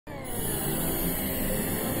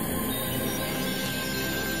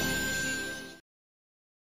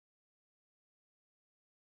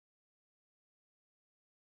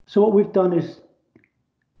So what we've done is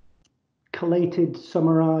collated,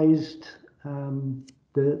 summarized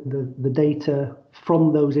the data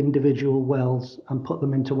from those individual wells and put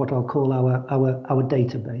them into what I'll call our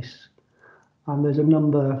database. And there's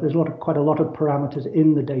quite a lot of parameters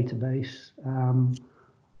in the database,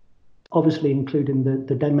 obviously including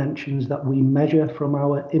the dimensions that we measure from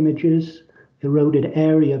our images, eroded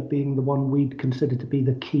area being the one we'd consider to be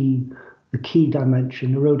the key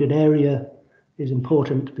dimension. Eroded area is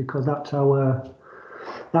important because that's our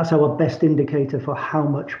best indicator for how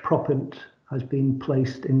much proppant has been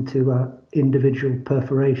placed into an individual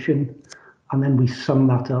perforation, and then we sum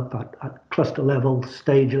that up at cluster level,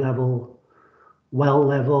 stage level, well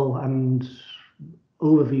level, and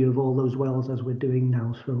overview of all those wells as we're doing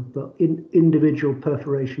now. So, but in individual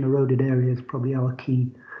perforation eroded area is probably our key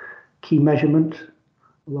measurement,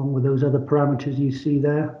 along with those other parameters you see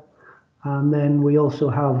there. And then we also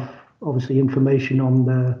have obviously information on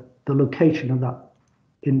the location of that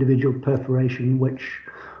individual perforation, which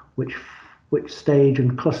stage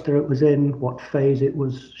and cluster it was in, what phase it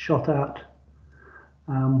was shot at.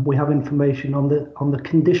 We have information on the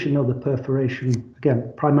condition of the perforation,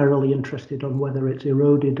 again primarily interested on whether it's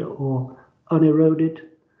eroded or uneroded,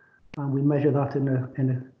 and we measure that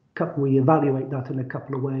we evaluate that in a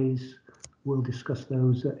couple of ways. We'll discuss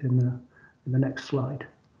those in the next slide.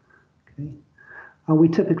 Okay. And we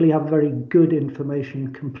typically have very good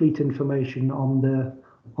information, complete information on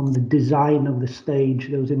the design of the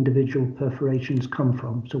stage those individual perforations come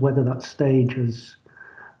from. So whether that stage has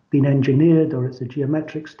been engineered or it's a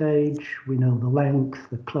geometric stage, we know the length,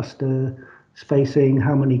 the cluster spacing,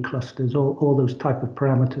 how many clusters, all those type of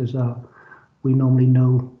parameters we normally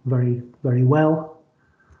know very, very well.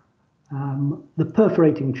 The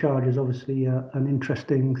perforating charge is obviously an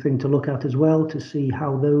interesting thing to look at as well, to see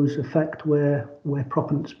how those affect where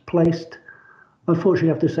proppant's placed. Unfortunately,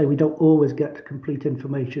 I have to say we don't always get complete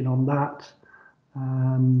information on that,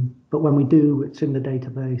 but when we do, it's in the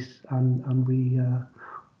database, and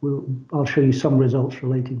I'll show you some results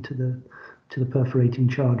relating to the perforating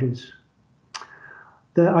charges.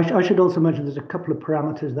 I should also mention there's a couple of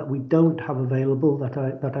parameters that we don't have available that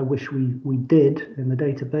I wish we did in the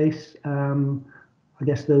database. I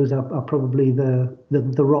guess those are probably the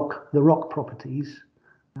rock properties.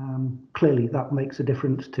 Clearly, that makes a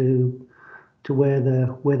difference to where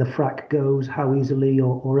the frac goes, how easily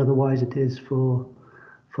or otherwise it is for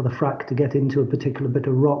the frac to get into a particular bit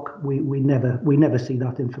of rock. We never see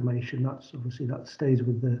that information. That's obviously that stays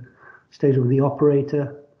with the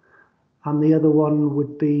operator. And the other one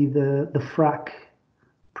would be the frac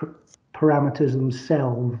parameters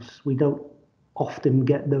themselves. We don't often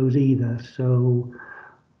get those either. So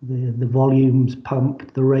the volumes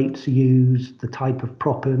pumped, the rates used, the type of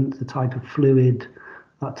proppant, the type of fluid,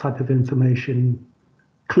 that type of information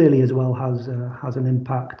clearly as well has an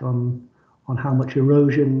impact on how much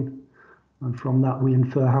erosion, and from that we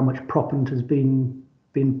infer how much proppant has been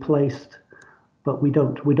placed. But we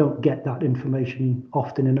don't get that information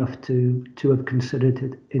often enough to have considered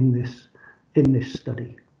it in this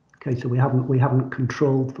study. Okay, so we haven't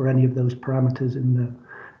controlled for any of those parameters in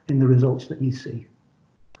the results that you see.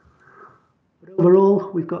 But overall,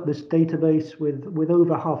 we've got this database with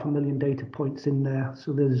over 500,000 data points in there.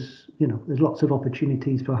 So there's lots of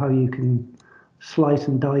opportunities for how you can slice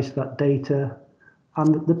and dice that data.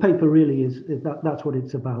 And the paper really that's what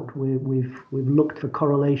it's about. We've looked for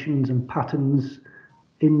correlations and patterns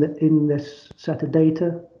in this set of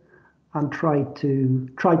data, and tried to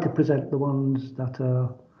present the ones that are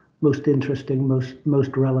most interesting,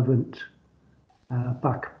 most relevant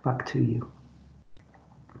back to you.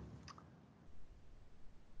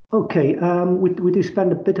 Okay, we do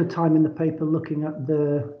spend a bit of time in the paper looking at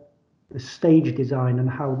the stage design and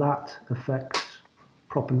how that affects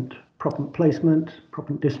proppant placement,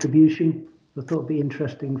 proppant distribution. I thought it'd be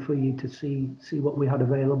interesting for you to see what we had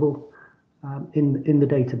available in the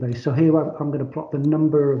database. So here I'm going to plot the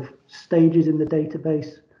number of stages in the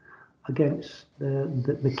database against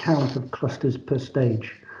the count of clusters per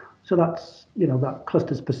stage. So that's, that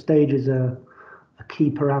clusters per stage is a key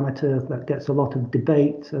parameter that gets a lot of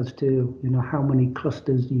debate as to, how many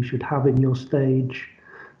clusters you should have in your stage.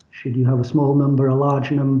 Should you have a small number, a large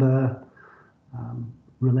number?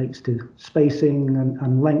 Relates to spacing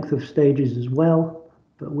and length of stages as well,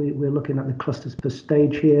 but we're looking at the clusters per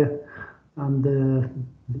stage here, and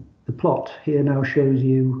the plot here now shows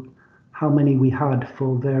you how many we had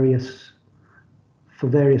for various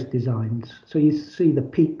designs. So you see the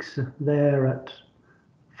peaks there at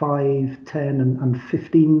 5, 10 and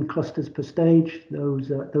 15 clusters per stage.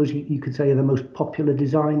 Those you could say are the most popular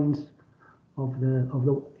designs.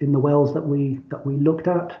 in the wells that we looked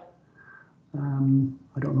at.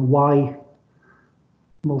 I don't know why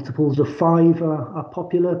multiples of 5 are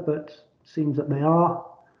popular, but seems that they are.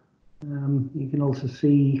 You can also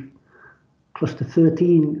see cluster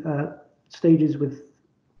 13 stages with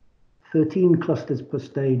 13 clusters per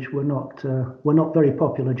stage were not very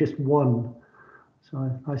popular, just 1.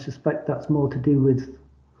 So I suspect that's more to do with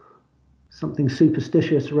something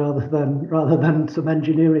superstitious rather than some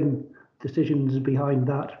engineering decisions behind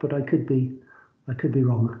that. But I could be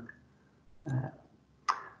wrong.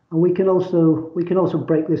 And we can also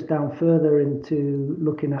break this down further into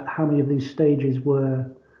looking at how many of these stages were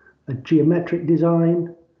a geometric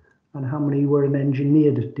design and how many were an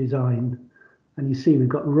engineered design. And you see we've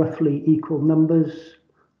got roughly equal numbers,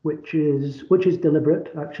 which is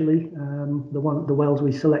deliberate actually. The wells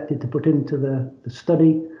we selected to put into the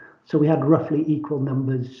study, so we had roughly equal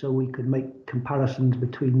numbers, so we could make comparisons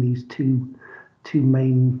between these two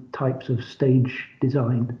main types of stage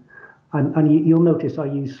design. And you'll notice I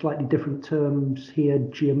use slightly different terms here: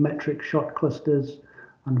 geometric shot clusters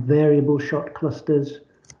and variable shot clusters.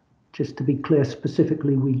 Just to be clear,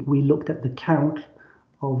 specifically, we looked at the count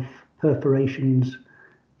of perforations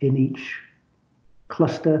in each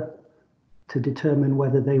cluster to determine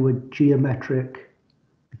whether they were geometric,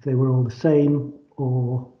 if they were all the same,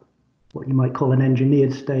 or what you might call an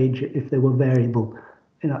engineered stage if they were variable.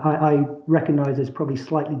 I recognize there's probably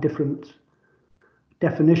slightly different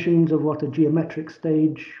definitions of what a geometric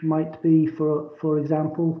stage might be, for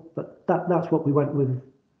example, but that's what we went with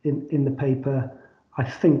in the paper. I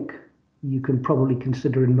think you can probably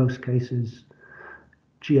consider in most cases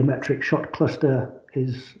geometric shot cluster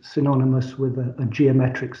is synonymous with a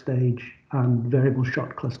geometric stage, and variable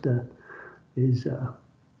shot cluster is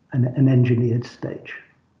an engineered stage.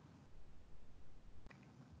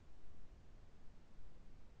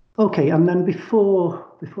 Okay, and then before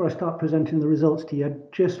I start presenting the results to you, I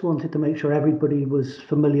just wanted to make sure everybody was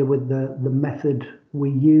familiar with the method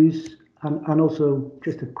we use, and also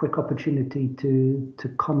just a quick opportunity to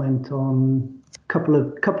comment on a couple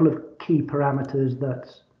of key parameters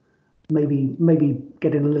that maybe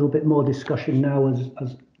getting a little bit more discussion now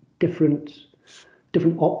as different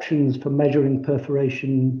options for measuring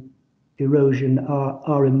perforation erosion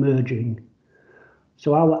are emerging.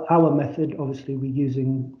 So our method, obviously, we're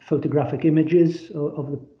using photographic images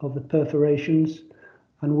of the perforations,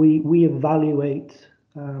 and we evaluate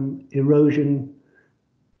erosion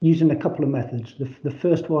using a couple of methods. The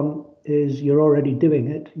first one is you're already doing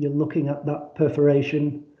it. You're looking at that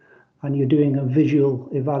perforation and you're doing a visual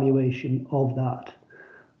evaluation of that.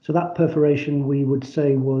 So that perforation we would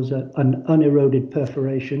say was an uneroded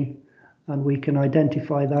perforation, and we can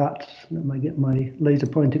identify that. Let me get my laser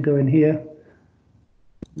pointer going here.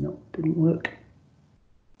 No, didn't work.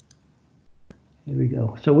 Here we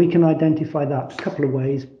go. So we can identify that a couple of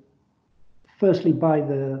ways. Firstly, by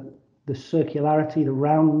the circularity, the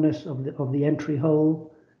roundness of the entry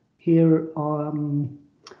hole here on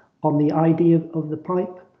the ID of the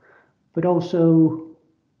pipe, but also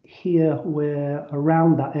here where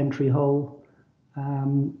around that entry hole,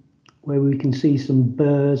 where we can see some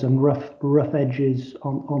burrs and rough edges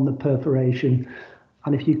on the perforation.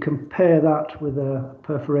 And if you compare that with a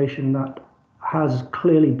perforation that has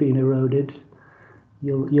clearly been eroded,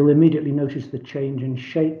 you'll immediately notice the change in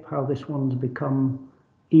shape, how this one's become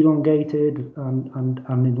elongated and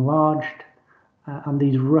enlarged, and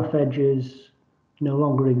these rough edges no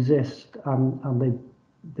longer exist, and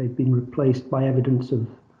they've been replaced by evidence of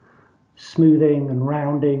smoothing and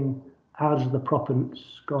rounding as the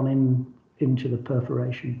proppant's gone into the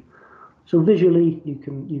perforation. So visually, you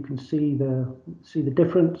can see the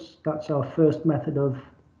difference. That's our first method of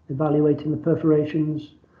evaluating the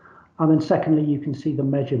perforations, and then secondly, you can see the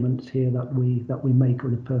measurements here that we make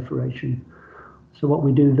of the perforation. So what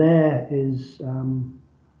we do there is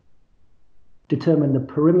determine the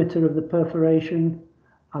perimeter of the perforation,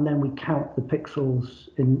 and then we count the pixels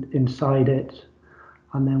inside it,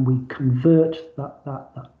 and then we convert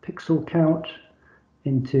that pixel count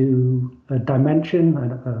into a dimension,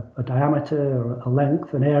 a diameter, or a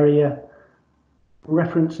length, an area,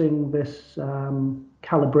 referencing this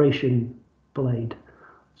calibration blade.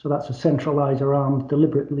 So that's a centralizer arm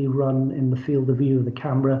deliberately run in the field of view of the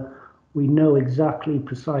camera. We know exactly,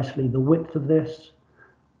 precisely the width of this.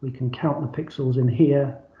 We can count the pixels in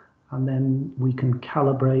here, and then we can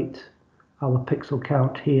calibrate our pixel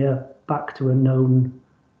count here back to a known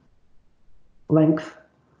length.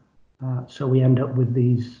 So we end up with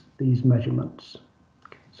these measurements.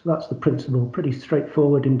 So that's the principle. Pretty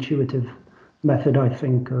straightforward, intuitive method, I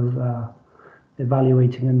think, of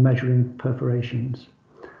evaluating and measuring perforations.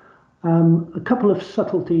 A couple of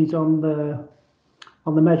subtleties on the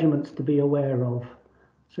measurements to be aware of.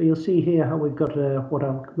 So you'll see here how we've got a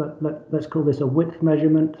let's call this a width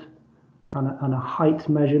measurement and a height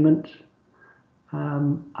measurement,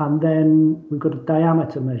 and then we've got a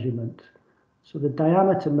diameter measurement. So the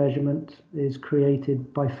diameter measurement is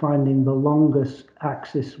created by finding the longest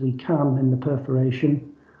axis we can in the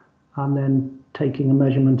perforation, and then taking a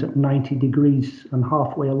measurement at 90 degrees and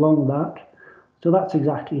halfway along that. So that's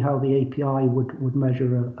exactly how the API would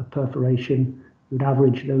measure a perforation. You'd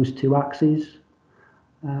average those two axes.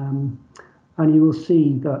 And you will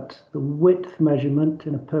see that the width measurement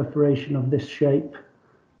in a perforation of this shape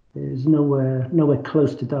is nowhere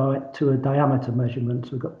close to a diameter measurement.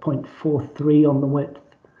 So we've got 0.43 on the width,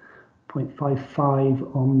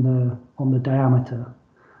 0.55 on the diameter,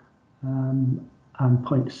 and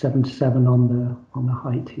 0.77 on the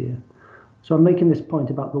height here. So I'm making this point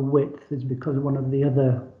about the width is because one of the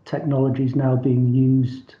other technologies now being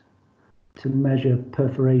used to measure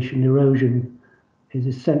perforation erosion is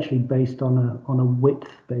essentially based on a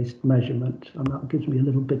width-based measurement, and that gives me a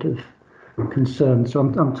little bit of concern. So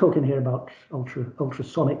I'm talking here about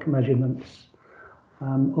ultrasonic measurements.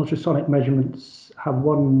 Ultrasonic measurements have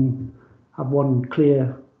one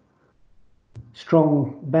clear,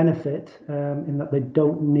 strong benefit in that they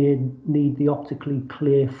don't need the optically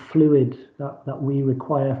clear fluid that we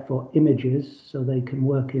require for images, so they can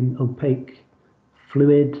work in opaque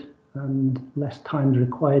fluid and less time is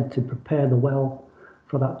required to prepare the well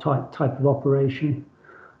for that type of operation.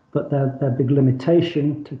 But their big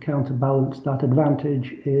limitation to counterbalance that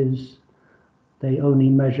advantage is they only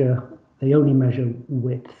measure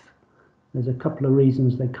width. There's a couple of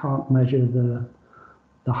reasons they can't measure the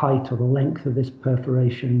height or the length of this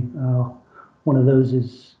perforation. One of those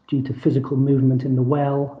is due to physical movement in the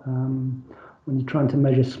well. When you're trying to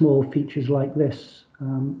measure small features like this,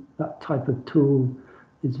 that type of tool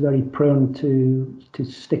is very prone to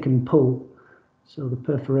stick and pull. So the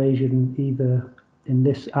perforation either in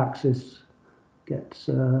this axis gets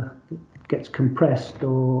compressed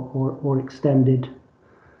or extended,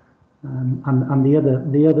 and the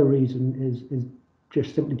other reason is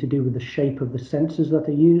just simply to do with the shape of the sensors that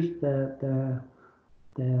are used.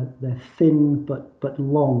 They're thin but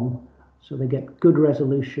long, so they get good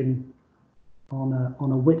resolution on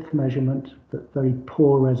a width measurement, but very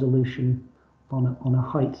poor resolution on a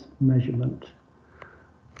height measurement.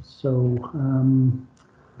 So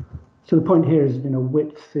the point here is,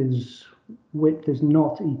 width is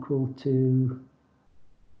not equal to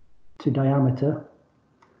diameter,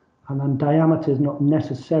 and then diameter is not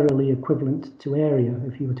necessarily equivalent to area.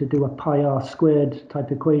 If you were to do a pi r squared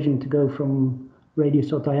type equation to go from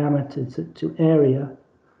radius or diameter to area,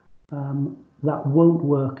 that won't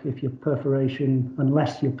work if your perforation,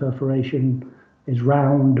 unless your perforation is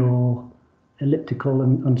round or elliptical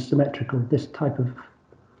and symmetrical. This type of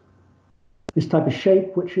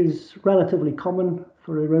shape, which is relatively common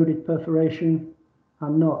for eroded perforation,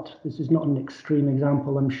 this is not an extreme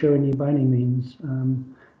example I'm showing you by any means.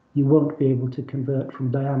 You won't be able to convert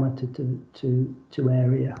from diameter to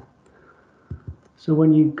area. So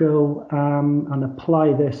when you go and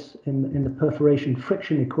apply this in the perforation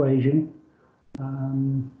friction equation,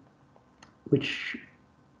 which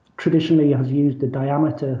traditionally has used a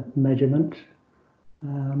diameter measurement,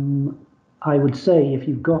 I would say if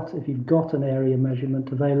you've got an area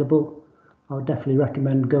measurement available, I would definitely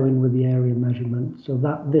recommend going with the area measurement. So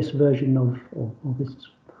this version of this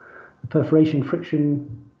perforation friction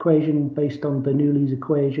equation based on Bernoulli's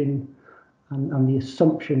equation, and the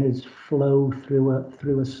assumption is flow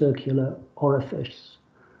through a circular orifice.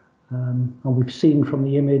 And we've seen from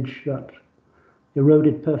the image that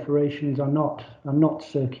eroded perforations are not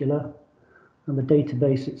circular, and the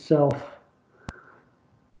database itself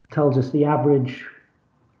tells us the average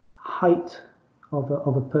height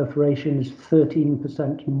of a perforation is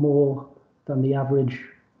 13% more than the average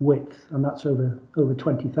width, and that's over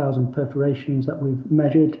 20,000 perforations that we've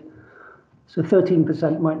measured. So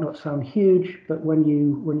 13% might not sound huge, but when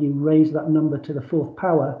you raise that number to the fourth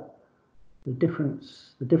power, the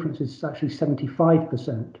difference is actually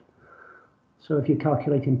 75%. So if you're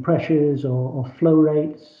calculating pressures or flow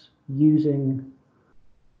rates using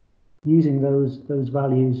those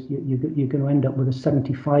values, you're going to end up with a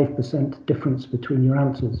 75% difference between your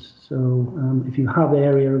answers. So if you have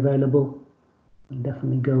area available, then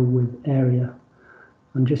definitely go with area.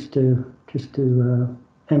 And just to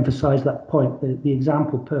emphasize that point, the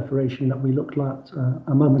example perforation that we looked at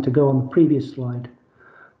a moment ago on the previous slide.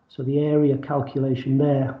 So the area calculation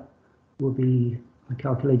there will be, I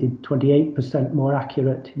calculated 28% more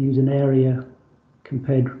accurate using area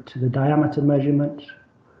compared to the diameter measurement.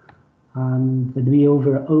 and there'd be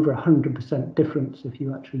over 100% difference if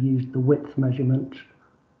you actually used the width measurement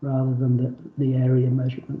rather than the area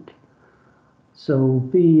measurement. So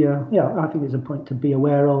I think it's a point to be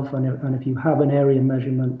aware of, and if you have an area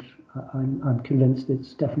measurement, I'm convinced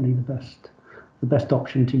it's definitely the best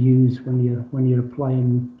option to use when you're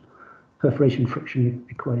applying perforation friction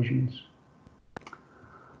equations.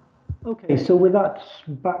 Okay, so with that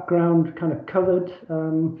background kind of covered,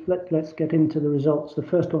 let's get into the results. The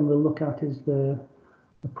first one we'll look at is the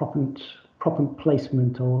proppant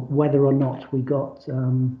placement, or whether or not we got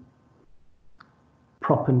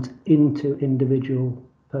proppant into individual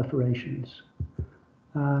perforations.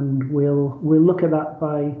 And we'll look at that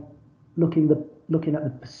by looking at the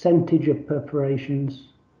percentage of perforations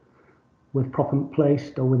with proppant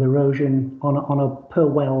placed or with erosion on a per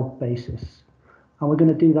well basis. And we're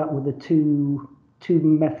going to do that with the two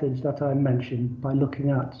methods that I mentioned, by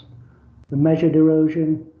looking at the measured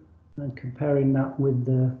erosion and comparing that with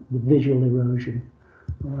the visual erosion.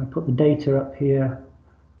 And I put the data up here.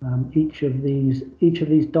 Each of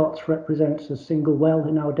these dots represents a single well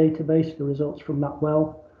in our database, the results from that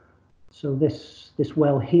well. So this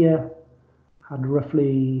well here had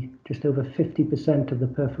roughly just over 50% of the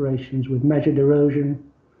perforations with measured erosion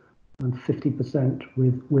and 50%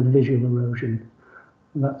 with visual erosion.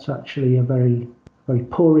 And that's actually a very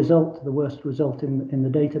poor result, the worst result in the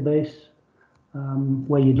database.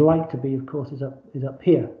 Where you'd like to be, of course, is up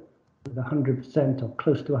here, with 100% or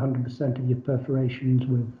close to 100% of your perforations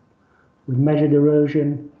with measured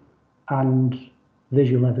erosion and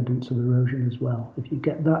visual evidence of erosion as well. If you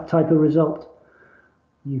get that type of result,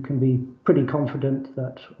 you can be pretty confident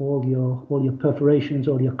that all your perforations,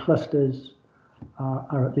 all your clusters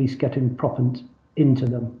are at least getting proppant into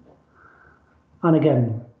them. And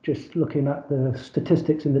again, just looking at the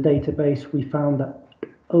statistics in the database, we found that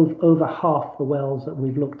over half the wells that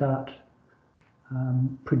we've looked at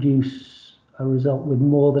produce a result with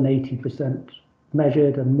more than 80%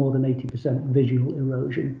 measured and more than 80% visual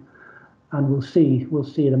erosion. And we'll see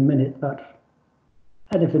in a minute that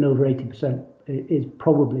anything over 80% is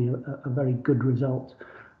probably a very good result.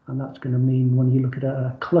 And that's going to mean, when you look at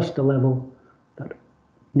a cluster level, that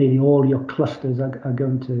nearly all your clusters are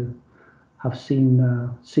going to have seen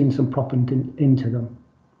some proppant into them.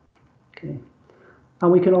 Okay.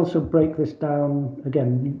 And we can also break this down,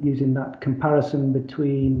 again, using that comparison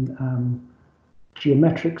between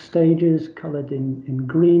geometric stages coloured in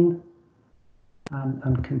green,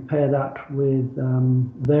 and compare that with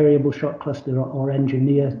variable shot cluster or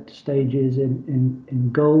engineered stages in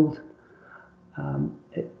gold.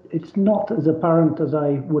 It's not as apparent as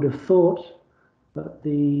I would have thought, but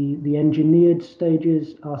the engineered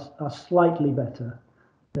stages are slightly better.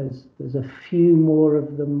 There's a few more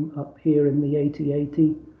of them up here in the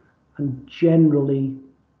 80-80, and generally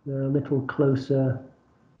they're a little closer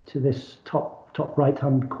to this top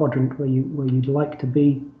right-hand quadrant where you'd like to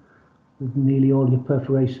be, with nearly all your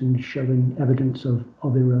perforations showing evidence of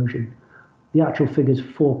erosion. The actual figure is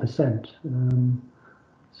 4%.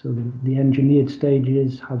 So the engineered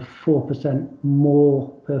stages have 4% more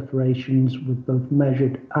perforations with both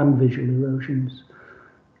measured and visual erosions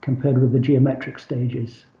compared with the geometric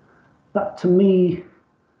stages. That, to me,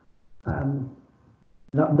 that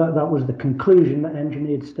was the conclusion, that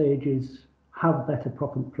engineered stages have better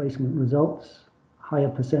proppant placement results, higher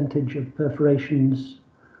percentage of perforations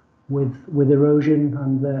with erosion,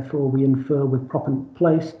 and therefore we infer with proppant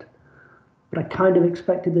placed. But I kind of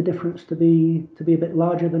expected the difference to be a bit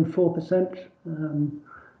larger than 4%.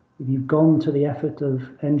 If you've gone to the effort of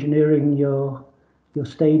engineering your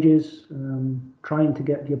stages, trying to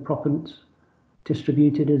get your proppant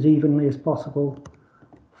distributed as evenly as possible,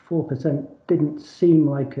 4% didn't seem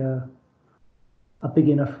like a big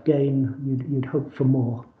enough gain. You'd hope for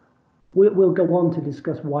more. We'll go on to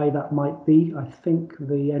discuss why that might be. I think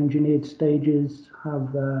the engineered stages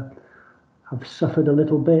have suffered a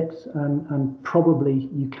little bit, and probably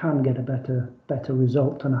you can get a better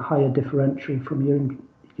result and a higher differential from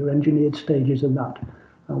your engineered stages than that.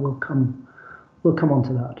 And we'll come on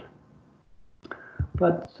to that.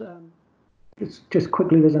 But just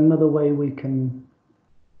quickly, there's another way we can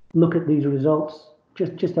look at these results,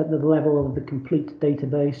 just at the level of the complete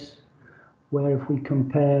database, where if we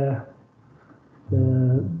compare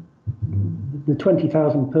the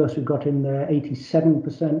 20,000 pers who got in there,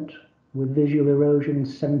 87% with visual erosion,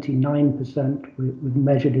 79% with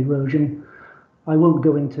measured erosion. I won't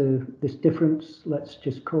go into this difference. Let's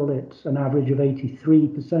just call it an average of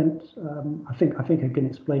 83%. I think I can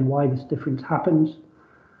explain why this difference happens,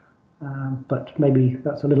 but maybe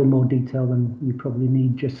that's a little more detail than you probably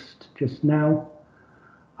need just now.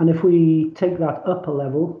 And if we take that up a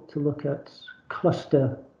level to look at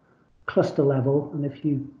cluster level, and if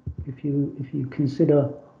you consider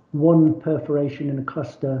one perforation in a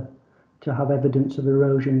cluster to have evidence of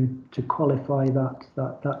erosion to qualify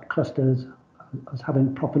that cluster as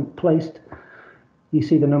having proppant placed, you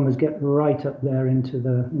see the numbers get right up there into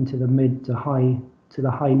the mid to high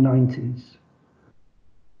 90s.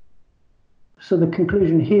 So the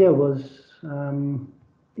conclusion here was,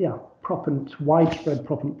 widespread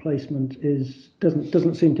proppant placement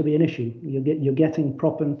doesn't seem to be an issue. You're getting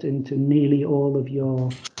proppant into nearly all of your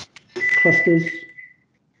clusters,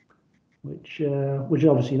 which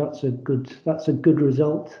obviously that's a good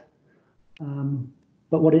result.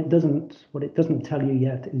 But what it doesn't tell you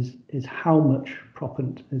yet is how much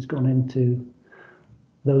proppant has gone into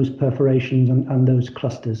those perforations and those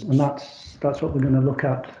clusters, and that's what we're going to look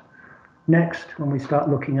at next when we start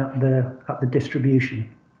looking at the distribution.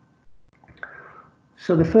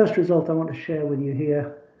 So the first result I want to share with you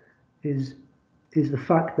here is the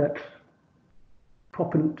fact that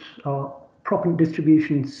proppant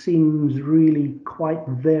distribution seems really quite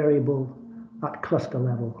variable at cluster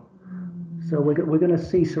level. So we're going to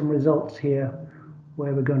see some results here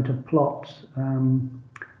where we're going to plot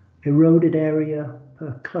eroded area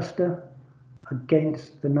per cluster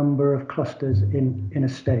against the number of clusters in a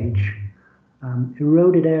stage.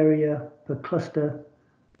 Eroded area per cluster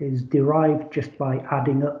is derived just by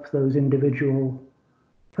adding up those individual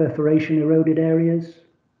perforation eroded areas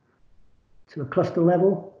to a cluster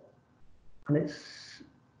level, and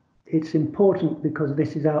it's important because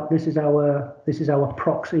this is our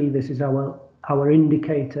proxy, this is our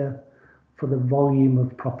indicator for the volume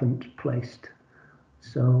of proppant placed.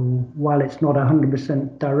 So while it's not a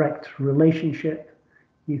 100% direct relationship,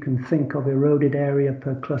 you can think of eroded area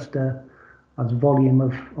per cluster as volume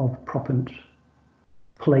of proppant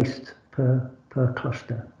placed per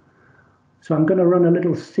cluster. So I'm going to run a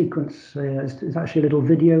little sequence. It's actually a little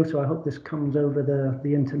video, so I hope this comes over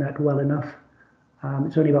the internet well enough.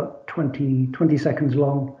 It's only about 20 seconds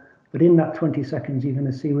long, but in that 20 seconds you're going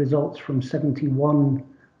to see results from 71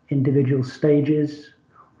 individual stages.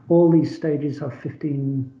 All these stages have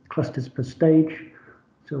 15 clusters per stage,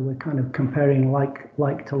 so we're kind of comparing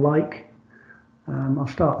like to like. I'll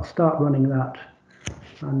start running that,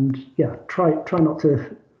 and yeah, try not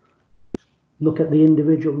to look at the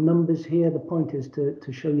individual numbers here. The point is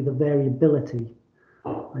to show you the variability,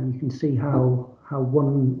 and you can see how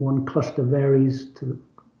one cluster varies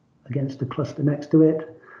against the cluster next to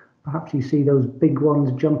it. Perhaps you see those big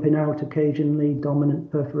ones jumping out occasionally,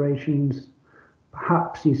 dominant perforations.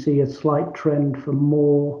 Perhaps you see a slight trend for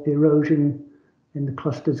more erosion in the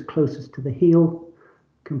clusters closest to the heel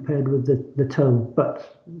compared with the toe,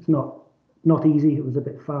 but it's not easy. It was a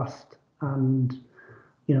bit fast, and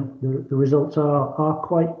you know the results are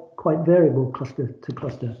quite variable cluster to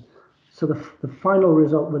cluster. So the final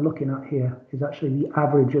result we're looking at here is actually the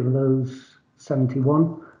average of those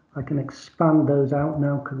 71. I can expand those out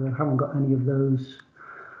now because I haven't got any of those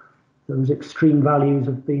extreme values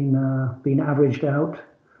have been averaged out.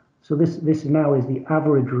 So this now is the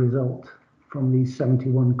average result from these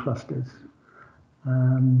 71 clusters.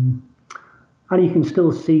 And you can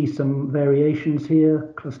still see some variations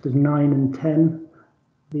here. Clusters 9 and 10.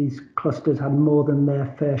 These clusters had more than their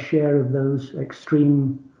fair share of those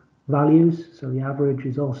extreme values, so the average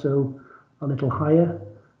is also a little higher.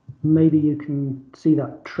 Maybe you can see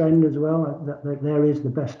that trend as well, that there is the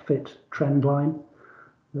best fit trend line.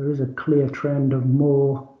 There is a clear trend of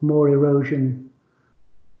more erosion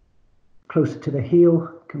closer to the heel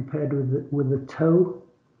compared with the toe.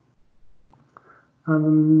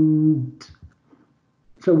 And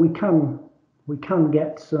so we can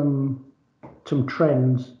get some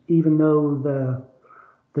trends, even though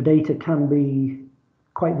the data can be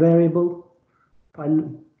quite variable. By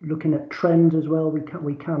looking at trends as well, we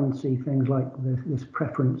can see things like this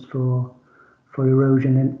preference for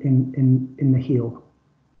erosion in the heel.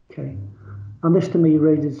 Okay, and this to me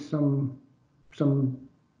raises some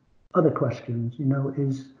other questions. You know,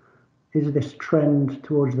 is this trend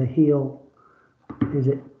towards the heel?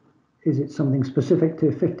 Is it something specific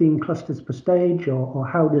to 15 clusters per stage, or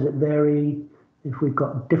how does it vary if we've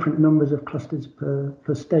got different numbers of clusters per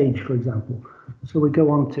stage, for example? So we go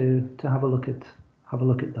on to have a look at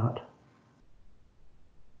that.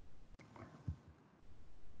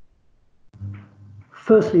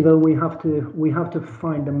 Firstly, though, we have to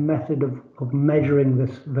find a method of measuring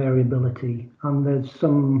this variability, and there's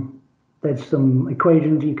some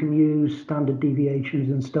equations you can use, standard deviations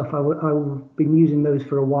and stuff. I've been using those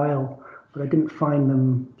for a while, but I didn't find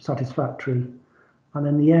them satisfactory. And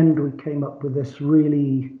in the end, we came up with this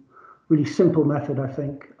really really simple method, I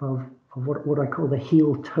think, of what I call the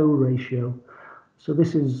heel-toe ratio. So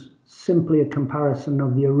this is simply a comparison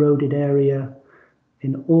of the eroded area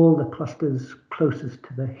in all the clusters closest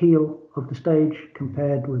to the heel of the stage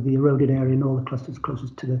compared with the eroded area in all the clusters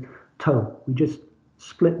closest to the toe. We just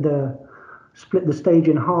split the stage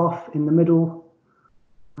in half in the middle,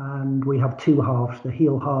 and we have two halves, the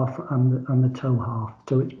heel half and the toe half.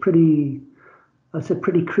 So it's a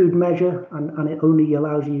pretty crude measure, and it only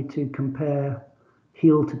allows you to compare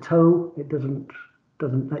heel to toe. It doesn't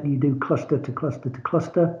let you do cluster to cluster to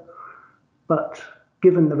cluster. But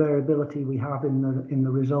given the variability we have in the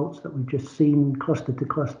results that we've just seen cluster to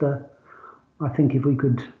cluster, I think if we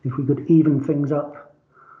could even things up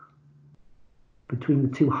between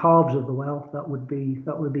the two halves of the well, that would be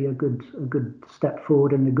a good step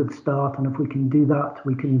forward and a good start. And if we can do that,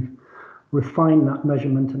 we can refine that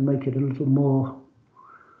measurement and make it a little more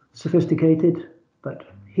sophisticated. But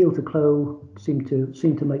heel to toe seemed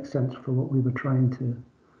to make sense for what we were trying to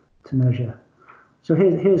measure. So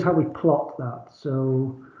here's how we plot that.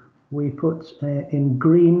 So we put in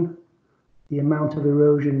green the amount of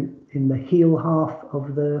erosion in the heel half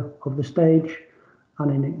of the stage,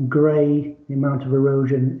 and in grey the amount of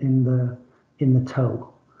erosion in the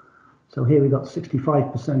toe. So here we got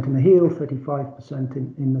 65% in the heel, 35%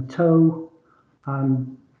 in the toe,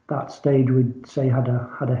 and that stage we'd say had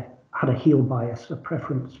a heel bias, a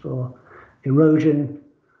preference for erosion,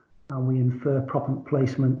 and we infer proppant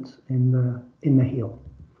placement in the heel.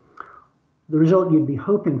 The result you'd be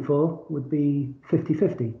hoping for would be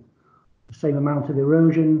 50-50. The same amount of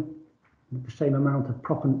erosion, the same amount of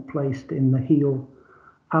proppant placed in the heel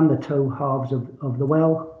and the toe halves of the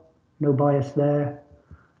well, no bias there.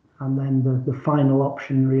 And then the final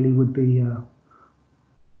option really would be a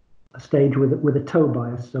stage with a toe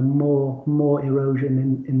bias, so more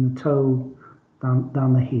erosion in the toe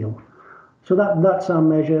than the heel. So that's our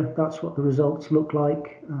measure. That's what the results look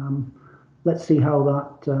like. Let's see how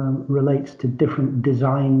that relates to different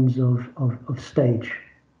designs of stage.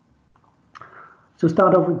 So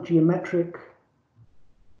start off with geometric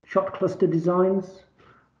shot cluster designs.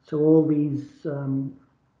 So all these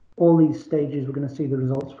stages we're going to see the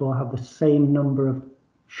results for have the same number of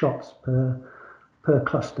shots per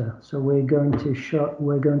cluster. So we're going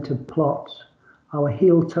to plot our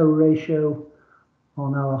heel-toe ratio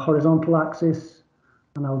on our horizontal axis,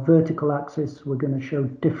 and our vertical axis we're going to show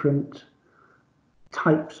different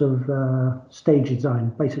types of stage design,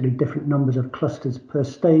 basically different numbers of clusters per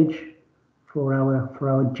stage for our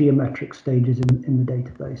geometric stages in the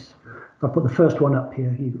database. If I put the first one up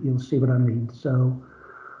here, you'll see what I mean. So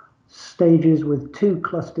stages with 2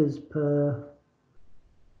 clusters per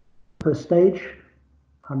stage,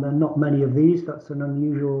 and there are not many of these. That's an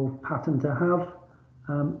unusual pattern to have.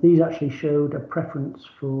 These actually showed a preference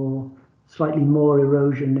for slightly more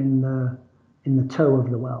erosion in the toe of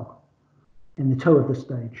the well, in the toe of the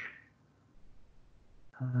stage.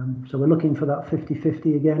 So we're looking for that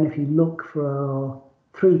 50-50 again. If you look for our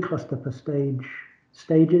 3 cluster per stage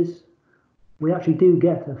stages, we actually do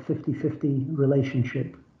get a 50-50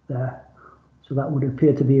 relationship there. So that would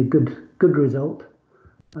appear to be a good result.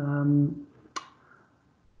 4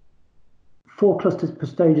 clusters per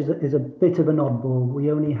stage is a bit of an oddball.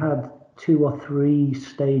 We only had 2 or 3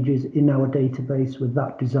 stages in our database with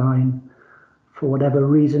that design. For whatever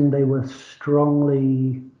reason, they were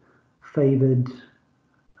strongly favoured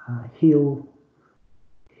heel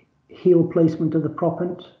placement of the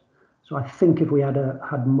proppant. So I think if we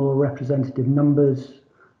had more representative numbers,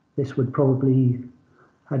 this would probably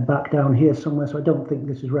head back down here somewhere. So I don't think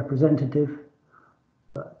this is representative,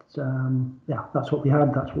 but yeah, that's what we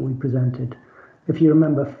had. That's what we presented. If you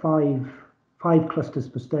remember, five clusters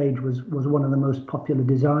per stage was one of the most popular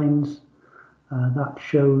designs. That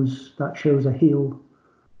shows a heel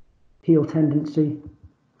tendency.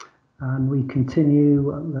 And we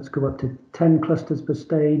continue, let's go up to 10 clusters per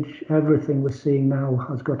stage. Everything we're seeing now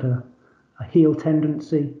has got a heel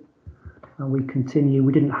tendency. And we continue,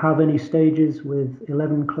 we didn't have any stages with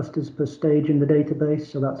 11 clusters per stage in the database,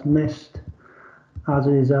 so that's missed. As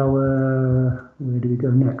is our, where do we go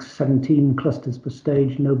next? 17 clusters per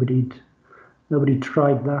stage. Nobody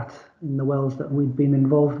tried that in the wells that we've been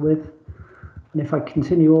involved with. And if I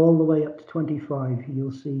continue all the way up to 25,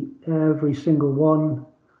 you'll see every single one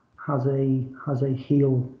has a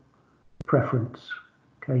heel preference,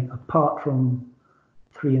 okay, apart from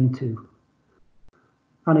 3 and 2.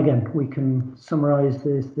 And again, we can summarize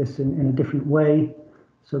this in a different way.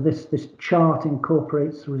 So this chart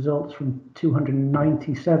incorporates the results from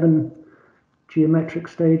 297 geometric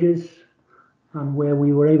stages. and where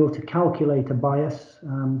we were able to calculate a bias,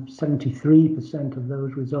 73% of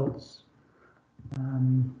those results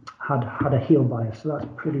had a heel bias. So that's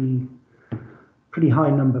pretty high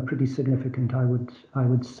number, pretty significant, I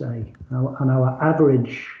would say. And our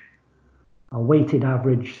average, our weighted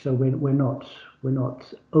average, so we're not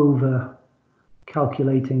over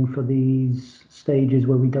calculating for these stages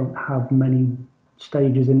where we don't have many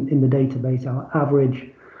stages in the database. Our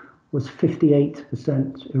average was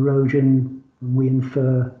 58% erosion. We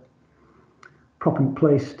infer proppant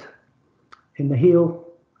placed in the heel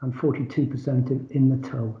and 42% in the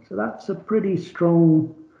toe. So that's a pretty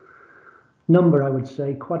strong number, I would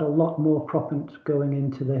say. Quite a lot more proppant going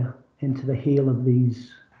into the heel of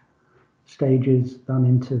these stages than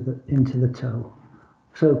into the toe.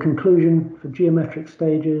 So conclusion, for geometric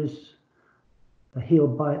stages, the heel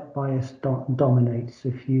bias dominates.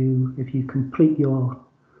 If you complete your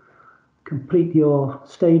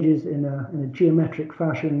stages in a geometric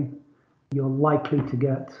fashion, you're likely to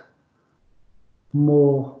get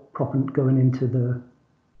more proppant going into the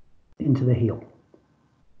heel.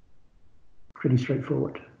 Pretty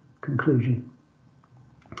straightforward conclusion.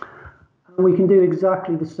 And we can do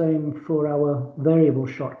exactly the same for our variable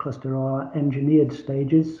shot cluster or our engineered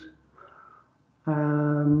stages.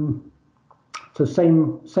 So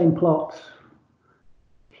same plot,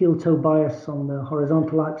 heel-toe bias on the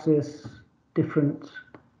horizontal axis, different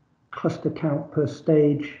cluster count per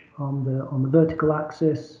stage on the vertical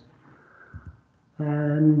axis,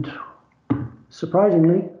 and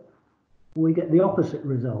surprisingly, we get the opposite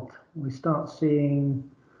result. We start seeing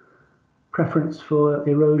preference for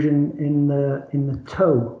erosion in the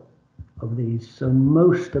toe of these. So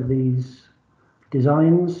most of these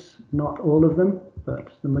designs, not all of them,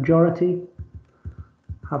 but the majority,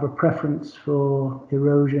 have a preference for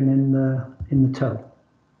erosion in the toe.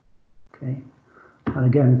 Okay, and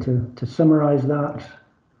again, to summarize that,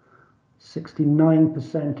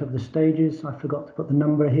 69% of the stages, I forgot to put the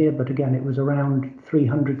number here, but again, it was around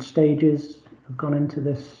 300 stages have gone into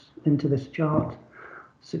this chart.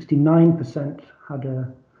 69% had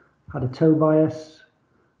a toe bias,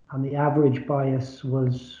 and the average bias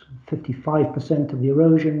was 55% of the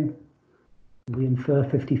erosion. We infer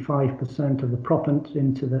 55% of the proppant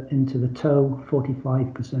into the toe,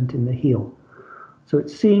 45% in the heel. So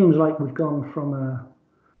it seems like we've gone from a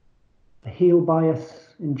heel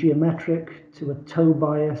bias in geometric to a toe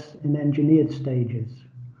bias in engineered stages.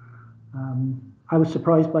 I was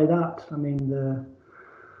surprised by that. I mean,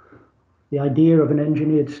 the idea of an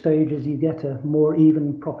engineered stage is you get a more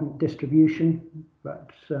even proppant distribution,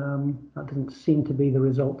 but that doesn't seem to be the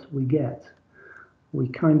result we get.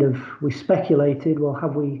 We speculated, well,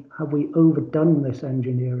 have we overdone this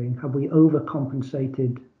engineering? Have we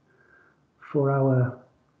overcompensated for our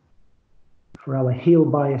heel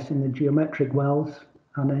bias in the geometric wells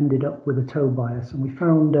and ended up with a toe bias? And we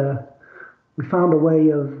found a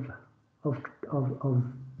way of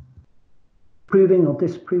proving or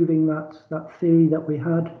disproving that theory that we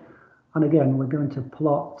had. And again, we're going to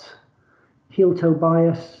plot heel-toe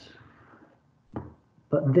bias,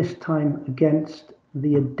 but this time against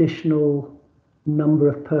the additional number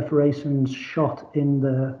of perforations shot in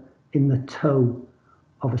the toe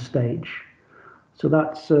of a stage. So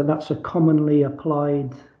that's a commonly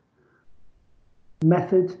applied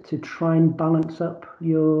method to try and balance up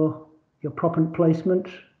your proppant placement.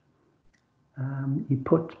 You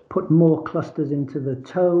put more clusters into the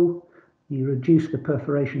toe, you reduce the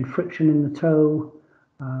perforation friction in the toe,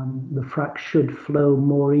 the frac should flow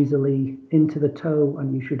more easily into the toe,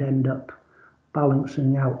 and you should end up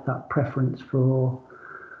balancing out that preference for,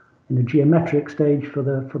 in a geometric stage, for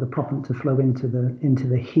the proppant to flow into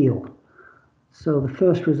the heel. So the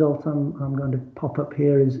first result I'm going to pop up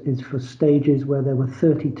here is for stages where there were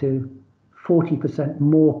 30 to 40%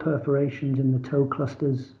 more perforations in the toe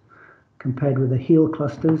clusters compared with the heel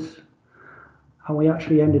clusters, and we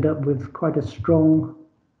actually ended up with quite a strong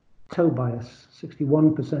toe bias.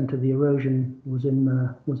 61% of the erosion was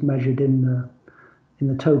measured in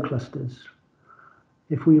the toe clusters.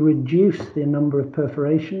 If we reduce the number of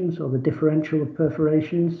perforations or the differential of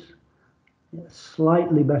perforations, a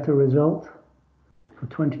slightly better result for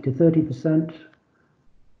 20 to 30%.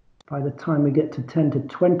 By the time we get to 10 to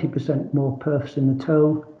 20% more perfs in the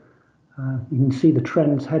toe, you can see the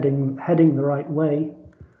trends heading the right way.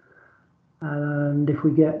 And if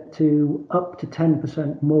we get to up to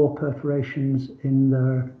 10% more perforations in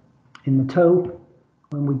the toe,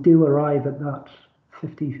 when we do arrive at that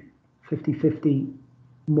 50-50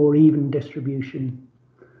 more even distribution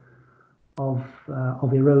of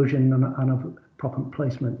erosion and of proppant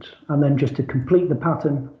placement. And then just to complete the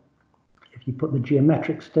pattern, if you put the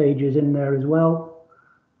geometric stages in there as well,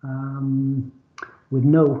 with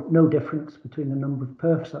no difference between the number of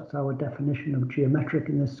perfs, that's our definition of geometric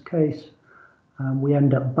in this case, we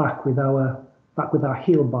end up back with our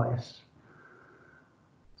heel bias.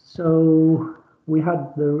 So we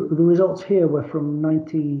had the results here were from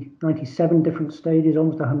 97 different stages,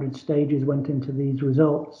 almost 100 stages went into these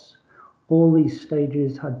results. All these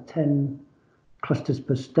stages had 10 clusters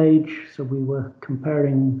per stage, so we were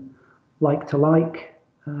comparing like to like.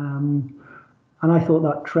 And I thought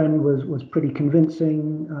that trend was pretty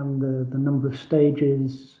convincing, and the number of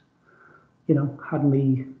stages, you know, had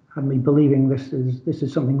me believing this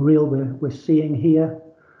is something real we're seeing here.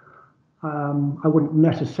 I wouldn't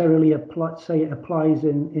necessarily say it applies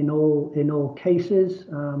in all cases.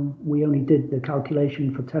 We only did the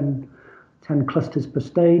calculation for 10 clusters per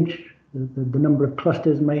stage. The number of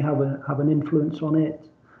clusters may have an influence on it,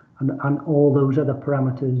 and all those other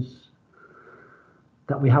parameters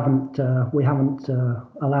that we haven't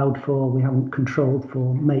allowed for, we haven't controlled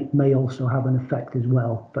for, may also have an effect as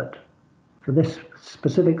well. But for this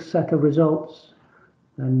specific set of results,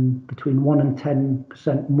 then between 1 and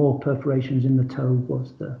 10% more perforations in the toe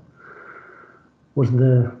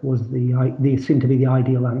seemed to be the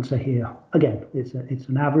ideal answer here. Again, it's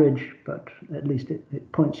an average, but at least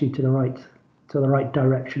it points you to the right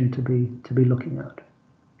direction to be looking at.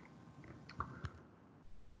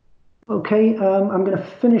 Okay, I'm going to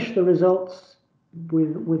finish the results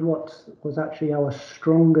with what was actually our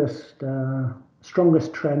strongest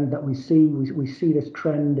trend that we see. We see this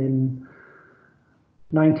trend in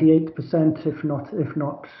 98%, if not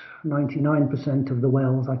 99% of the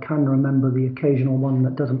wells. I can remember the occasional one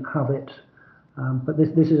that doesn't have it, but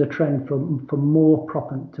this is a trend for more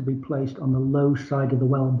proppant to be placed on the low side of the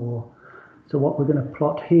well bore. So what we're going to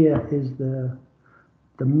plot here is the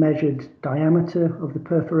measured diameter of the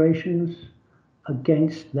perforations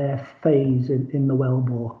against their phase in the well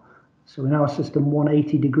bore. So in our system,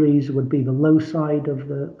 180 degrees would be the low side of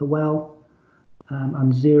the well,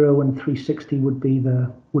 and 0 and 360 would be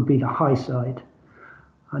the high side.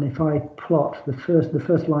 And if I plot the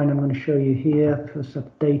first line I'm going to show you here, first set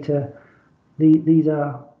of data, these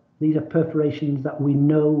are perforations that we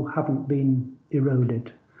know haven't been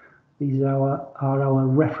eroded. These are our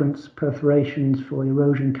reference perforations for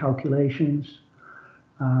erosion calculations.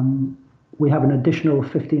 We have an additional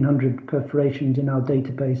 1,500 perforations in our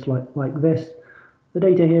database like this. The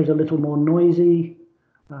data here is a little more noisy,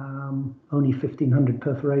 only 1,500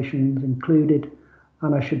 perforations included.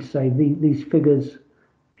 And I should say these figures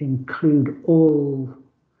include all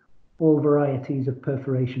varieties of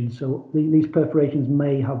perforations. So these perforations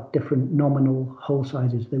may have different nominal hole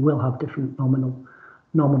sizes. They will have different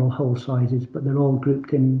nominal hole sizes, but they're all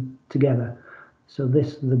grouped in together. So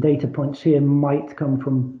the data points here might come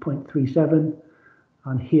from 0.37,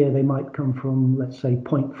 and here they might come from, let's say,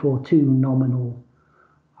 0.42 nominal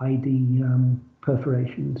ID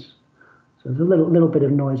perforations. So there's a little bit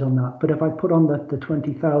of noise on that. But if I put on the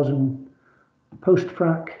 20,000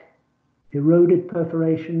 post-frac eroded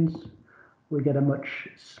perforations, we get a much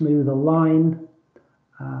smoother line.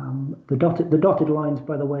 The dotted lines,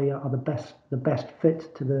 by the way, are the best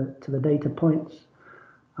fit to the data points,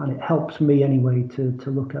 and it helps me anyway to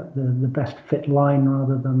look at the best fit line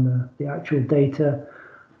rather than the actual data.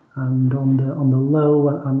 And on the low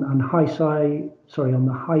and high side, on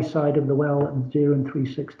the high side of the well at 0 and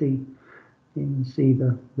 360, you can see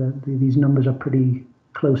these numbers are pretty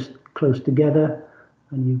close together,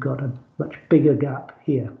 and you've got a much bigger gap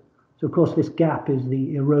here. So of course this gap is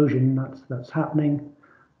the erosion that's happening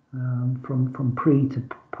from pre to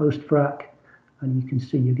post frac, and you can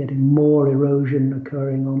see you're getting more erosion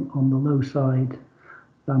occurring on the low side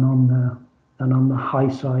than on the high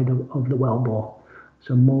side of the well bore.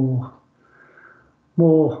 So more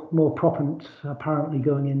proppant apparently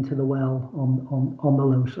going into the well on the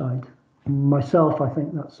low side. Myself, I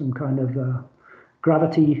think that's some kind of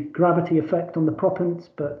gravity effect on the proppant,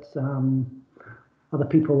 but other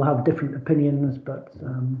people have different opinions. But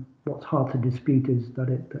what's hard to dispute is that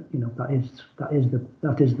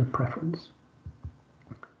that is the preference.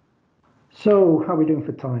 So how are we doing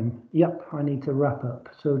for time? Yep, I need to wrap up.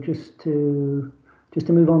 So just to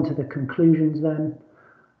move on to the conclusions then.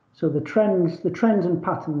 So the trends and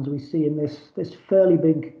patterns we see in this fairly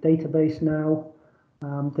big database now,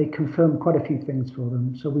 they confirm quite a few things for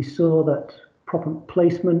them. So we saw that proppant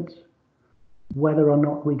placement, whether or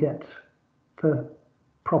not we get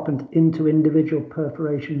proppant into individual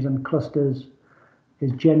perforations and clusters,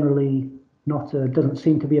 is generally doesn't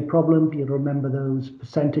seem to be a problem. You'll remember those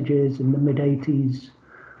percentages in the mid-80s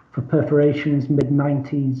for perforations,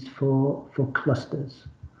 mid-90s for clusters.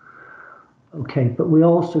 Okay, but we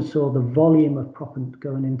also saw the volume of proppant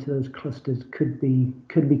going into those clusters could be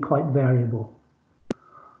quite variable.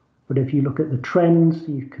 But if you look at the trends,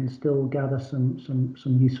 you can still gather some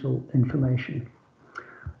useful information.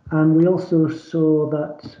 And we also saw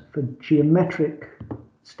that for geometric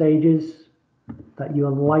stages, that you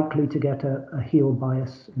are likely to get a heel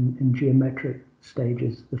bias in geometric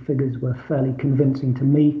stages. The figures were fairly convincing to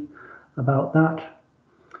me about that.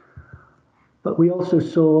 But we also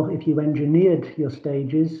saw if you engineered your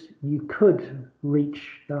stages, you could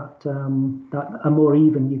reach that a more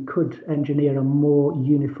even. You could engineer a more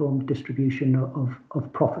uniform distribution of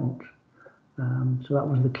proppant. So that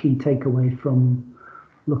was the key takeaway from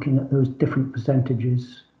looking at those different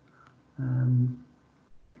percentages.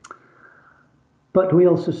 But we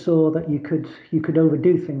also saw that you could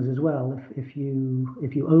overdo things as well. If you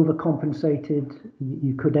overcompensated,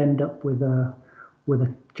 you could end up with a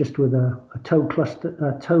toe cluster,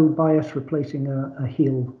 a toe bias replacing a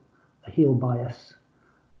heel bias.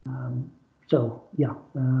 So yeah,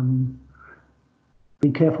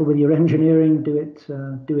 be careful with your engineering. Do it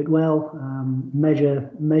well.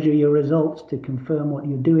 Measure your results to confirm what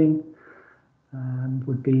you're doing.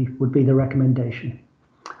 Would be the recommendation.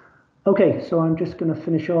 Okay, so I'm just going to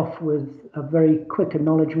finish off with a very quick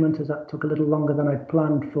acknowledgement, as that took a little longer than I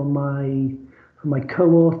planned, for my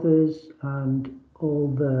co-authors and all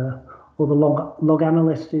the log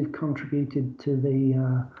analysts who've contributed to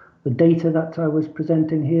the data that I was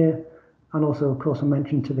presenting here, and also, of course, a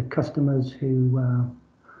mention to the customers who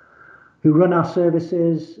run our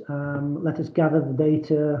services, let us gather the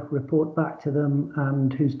data, report back to them,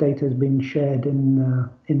 and whose data has been shared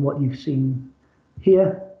in what you've seen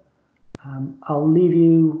here. I'll leave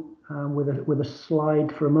you with a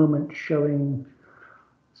slide for a moment showing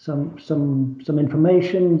some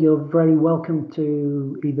information. You're very welcome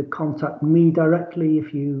to either contact me directly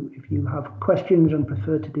if you have questions and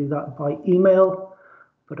prefer to do that by email.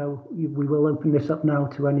 But we will open this up now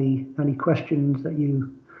to any questions that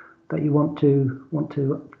you want to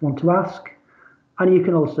ask, and you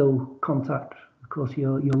can also contact, of course,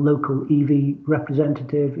 your local EV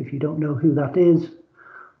representative if you don't know who that is.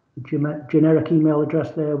 The generic email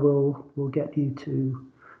address there will get you to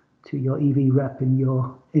your EV rep in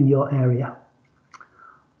your area.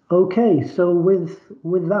 Okay, so with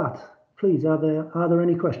that, please, are there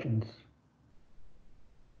any questions?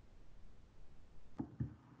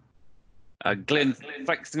 Glyn,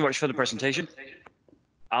 thanks very much for the presentation.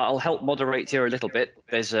 I'll help moderate here a little bit.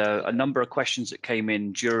 There's a number of questions that came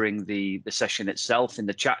in during the session itself in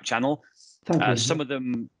the chat channel. Thank you. Some of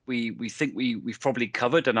them we think we've probably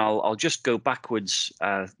covered, and I'll just go backwards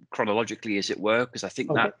chronologically, as it were, because I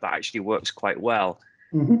think that actually works quite well.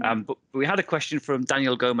 Mm-hmm. But we had a question from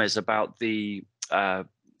Daniel Gomez about the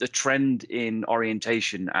trend in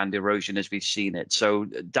orientation and erosion as we've seen it. So,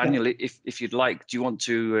 Daniel, if you'd like, do you want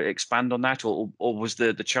to expand on that, or was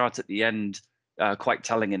the chart at the end quite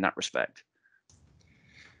telling in that respect?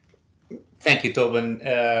 Thank you, Tobin.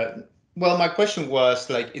 Well, my question was,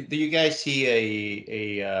 like, do you guys see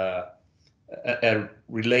a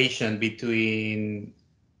relation between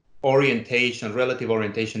relative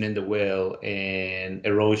orientation in the well and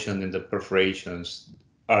erosion in the perforations?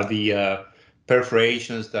 Are the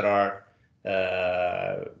perforations that are,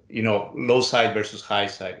 low side versus high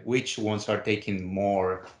side, which ones are taking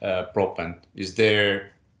more proppant? Is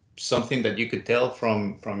there something that you could tell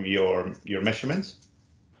from your measurements?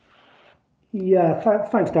 Yeah,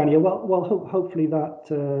 thanks, Daniel. Well, hopefully that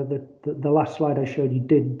the last slide I showed you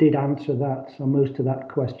did answer that. So most of that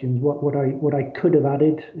questions. What I could have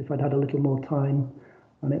added if I'd had a little more time,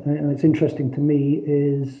 and it's interesting to me,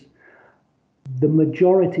 is the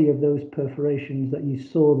majority of those perforations that you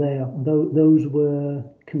saw there, those were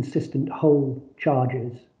consistent hole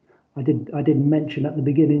charges. I did mention at the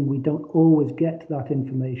beginning we don't always get that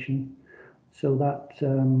information, so that.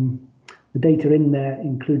 The data in there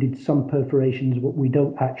included some perforations, but we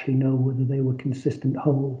don't actually know whether they were consistent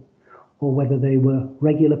hole or whether they were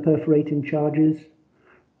regular perforating charges.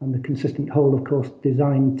 And the consistent hole, of course,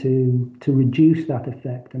 designed to reduce that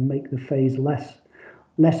effect and make the phase less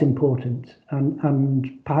important.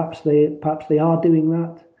 And perhaps they are doing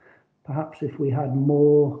that. Perhaps if we had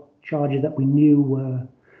more charges that we knew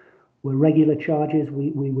were regular charges,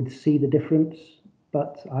 we would see the difference.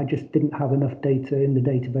 But I just didn't have enough data in the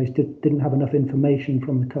database, didn't have enough information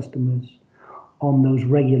from the customers on those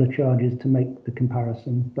regular charges to make the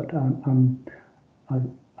comparison. But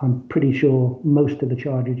I'm pretty sure most of the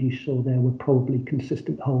charges you saw there were probably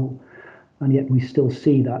consistent hole, and yet we still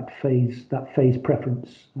see that phase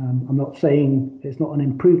preference. I'm not saying it's not an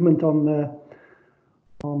improvement on the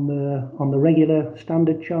regular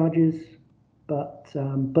standard charges, but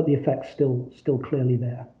the effect's still clearly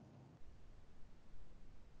there.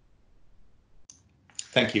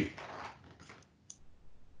 Thank you.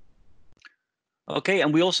 Okay,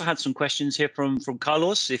 and we also had some questions here from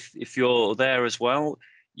Carlos. If you're there as well,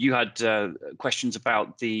 you had questions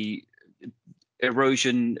about the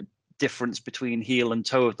erosion difference between heel and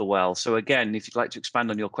toe of the well. So again, if you'd like to expand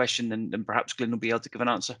on your question, then perhaps Glyn will be able to give an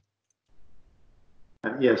answer.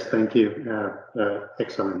 Yes, thank you.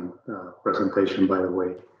 Excellent presentation, by the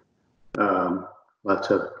way. Lots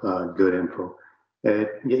of good info.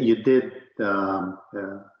 You did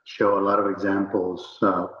show a lot of examples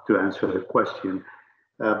to answer the question,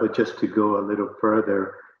 but just to go a little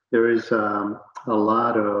further, there is a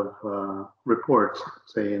lot of reports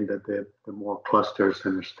saying that the more clusters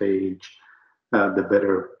center stage, the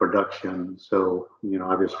better production. So, you know,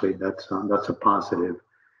 obviously that's a positive.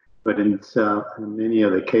 But in many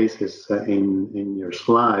of the cases in your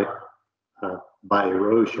slide, by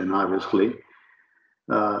erosion, obviously,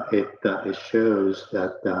 it shows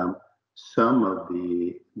that some of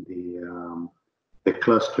the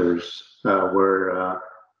clusters were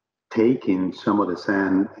taking some of the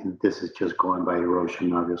sand, and this is just going by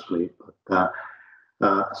erosion, obviously. But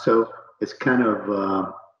so it's kind of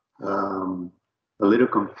a little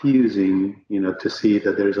confusing, you know, to see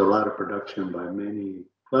that there's a lot of production by many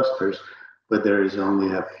clusters, but there is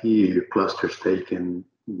only a few clusters taking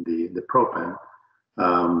the proppant.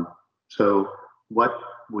 So what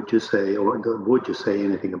would you say, or would you say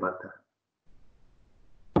anything about that?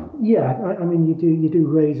 Yeah, I mean, you do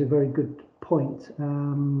raise a very good point.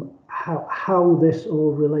 How this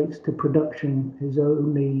all relates to production is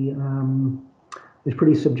only is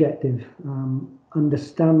pretty subjective.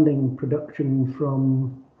 Understanding production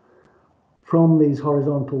from these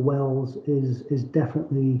horizontal wells is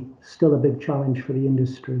definitely still a big challenge for the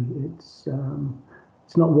industry. It's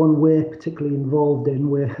not one we're particularly involved in.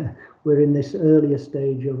 We're in this earlier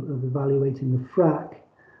stage of evaluating the frac,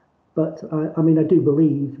 but I mean, I do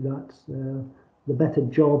believe that the better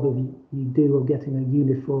job you do of getting a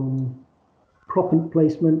uniform proppant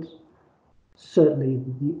placement, certainly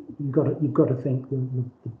you've got to think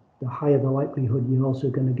the higher the likelihood you're also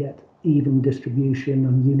going to get even distribution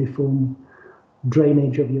and uniform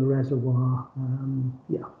drainage of your reservoir.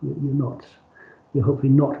 Yeah, you're hopefully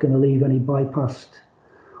not going to leave any bypassed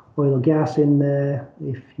oil or gas in there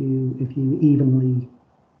if you evenly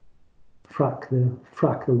frack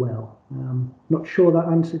the well. Not sure that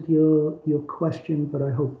answered your question, but I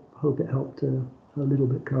hope it helped a little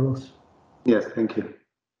bit, Carlos. Yes, thank you.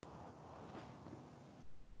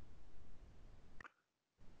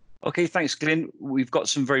 Okay, thanks, Glyn. We've got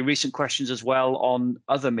some very recent questions as well on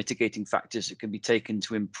other mitigating factors that can be taken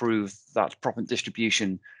to improve that proppant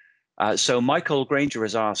distribution. So Michael Granger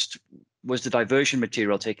has asked, was the diversion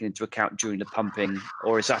material taken into account during the pumping,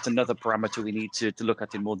 or is that another parameter we need to look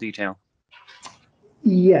at in more detail?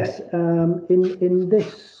 Yes, in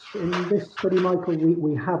this study, Michael,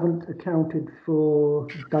 we haven't accounted for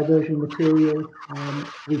diversion material.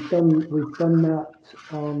 We've done that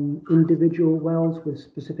on individual wells with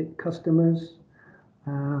specific customers,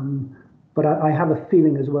 but I have a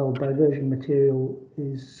feeling as well diversion material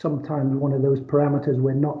is sometimes one of those parameters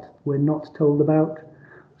we're not told about.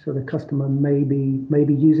 So the customer may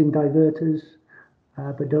be using diverters,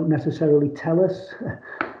 but don't necessarily tell us.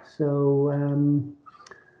 So.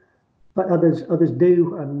 But others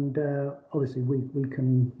do, and obviously we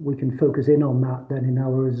can focus in on that then in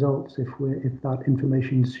our results if that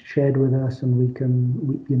information is shared with us, and we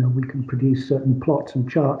can produce certain plots and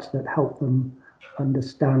charts that help them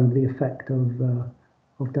understand the effect of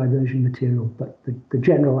diversion material. But the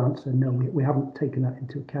general answer, no, we haven't taken that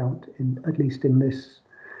into account at least in this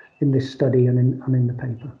study and in the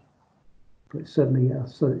paper. But it's certainly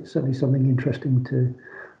something interesting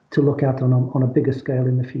to look at on a bigger scale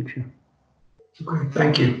in the future. Okay,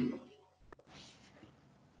 thank you.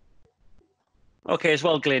 Okay, as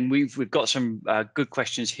well, Glyn, we've got some good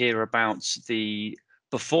questions here about the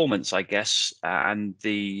performance, I guess, and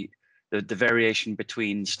the variation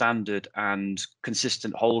between standard and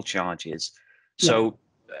consistent hole charges. So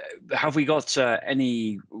have we got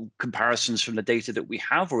any comparisons from the data that we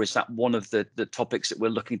have, or is that one of the topics that we're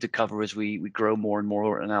looking to cover as we grow more and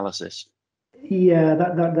more analysis? Yeah,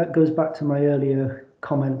 that goes back to my earlier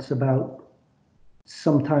comments about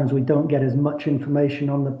sometimes we don't get as much information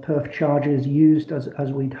on the perf charges used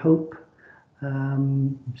as we'd hope.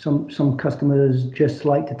 Some customers just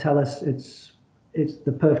like to tell us it's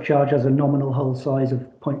the perf charge has a nominal hole size of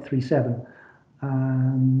 0.37.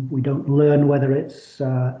 We don't learn whether it's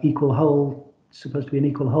supposed to be an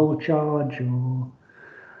equal hole charge, or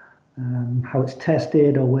how it's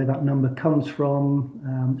tested or where that number comes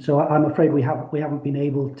from. So I'm afraid we haven't been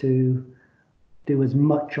able to do as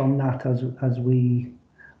much on that as we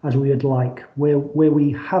would like. Where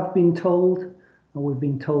we have been told, or we've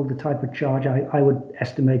been told the type of charge, I would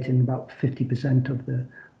estimate in about 50% of the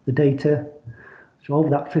data. So of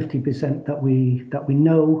that 50% that we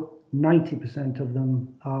know, 90% of them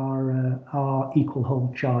are equal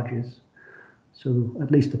hold charges. So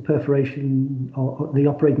at least the perforation or the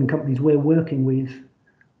operating companies we're working with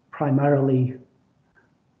primarily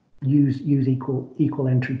use equal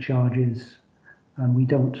entry charges, and we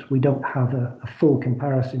don't have a full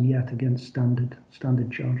comparison yet against standard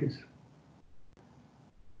charges.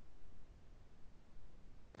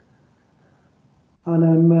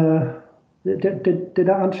 And did that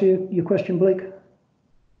answer your question, Blake?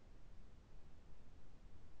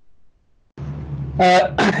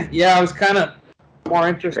 Yeah, I was kind of more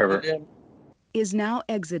interested in is now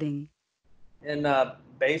exiting. In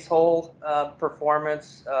base hole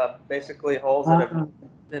performance, basically holes that have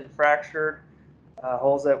been fractured,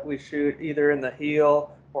 holes that we shoot either in the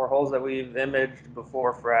heel or holes that we've imaged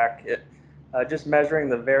before frac. Just measuring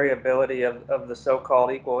the variability of the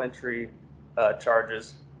so-called equal entry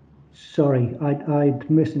charges. Sorry, I'd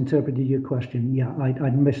misinterpreted your question. Yeah,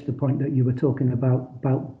 I'd missed the point that you were talking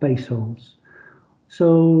about base holes.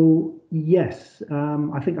 So yes,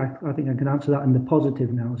 I think I can answer that in the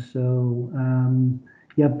positive now. So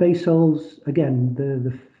yeah, base holes, again,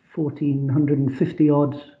 the 1,450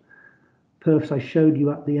 odd perfs I showed you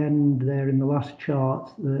at the end there in the last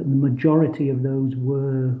chart, the majority of those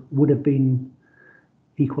would have been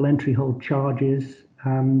equal entry hole charges,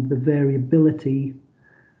 and the variability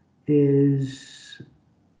is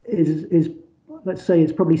let's say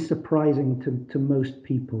it's probably surprising to most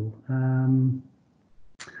people.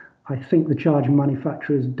 I think the charge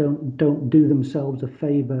manufacturers don't do themselves a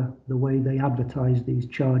favor the way they advertise these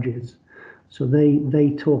charges. So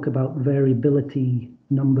they talk about variability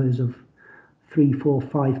numbers of 3, 4,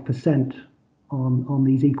 5% on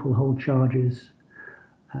these equal hold charges.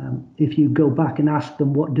 If you go back and ask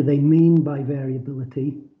them what do they mean by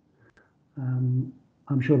variability,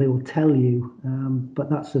 I'm sure they will tell you, but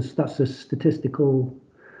that's a statistical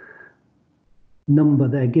number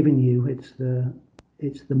they're giving you. It's the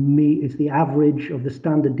average of the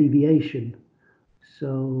standard deviation.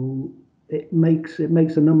 So it makes a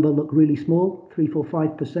number look really small, 3, 4,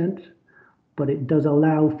 5%, but it does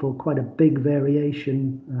allow for quite a big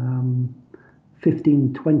variation,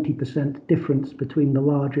 15, 20% difference between the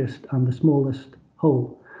largest and the smallest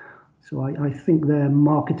hole. So I think their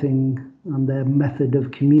marketing and their method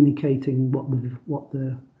of communicating what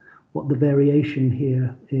the variation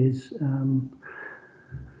here is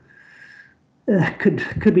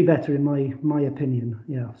could be better in my opinion.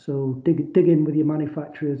 Yeah. So dig in with your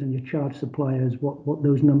manufacturers and your charge suppliers what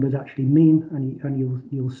those numbers actually mean, and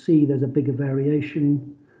you'll see there's a bigger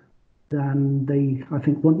variation than they, I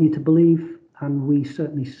think, want you to believe, and we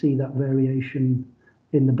certainly see that variation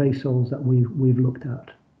in the base holes that we've looked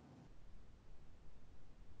at.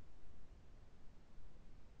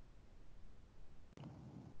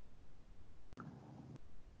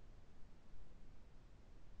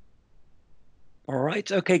 All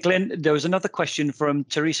right. Okay, Glyn, there was another question from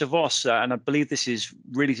Teresa Voss, and I believe this is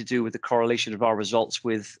really to do with the correlation of our results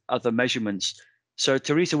with other measurements. So,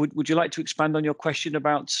 Teresa, would you like to expand on your question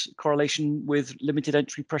about correlation with limited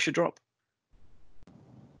entry pressure drop?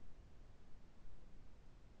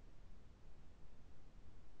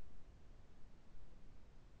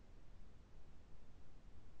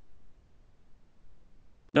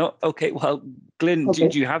 No. Okay. Well, Glyn, okay.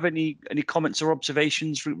 Do you have any comments or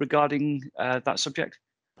observations regarding that subject?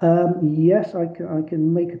 Yes, I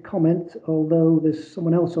can make a comment, although there's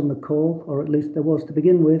someone else on the call, or at least there was to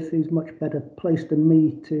begin with, who's much better placed than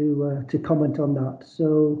me to comment on that.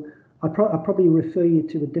 So I'll probably refer you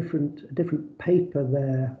to a different paper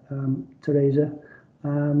there, Teresa.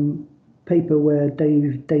 Paper where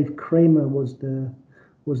Dave Kramer was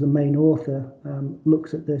the main author,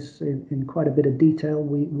 looks at this in quite a bit of detail.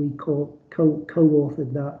 We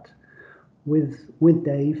co-authored that with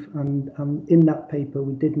Dave, and in that paper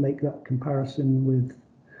we did make that comparison with,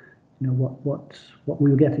 you know, what we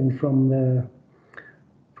were getting from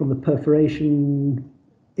the perforation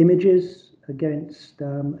images against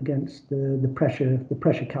the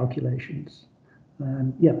pressure calculations.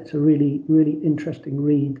 Yeah, it's a really interesting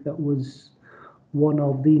read. That was one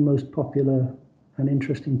of the most popular and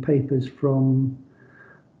interesting papers from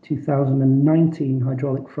 2019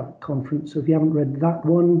 hydraulic frac conference. So if you haven't read that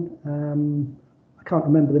one, I can't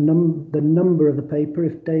remember the number of the paper.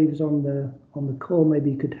 If Dave's on the call,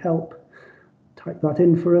 maybe he could help. type that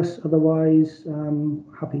in for us. Otherwise,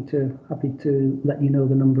 happy to let you know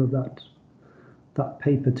the number of that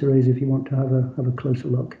paper, Therese, if you want to have a closer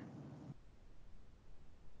look.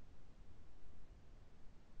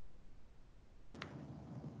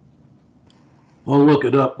 I'll look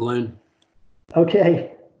it up, Glyn.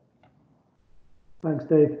 Okay. Thanks,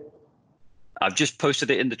 Dave. I've just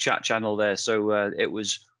posted it in the chat channel there. So it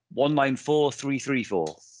was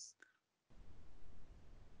 194334.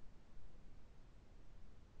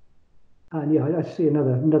 And yeah, I see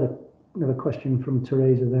another question from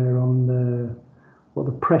Teresa there on what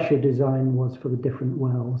the pressure design was for the different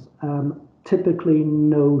wells. Typically,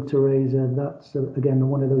 no, Teresa. That's again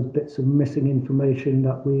one of those bits of missing information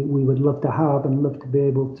that we would love to have and love to be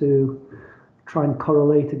able to try and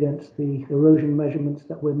correlate against the erosion measurements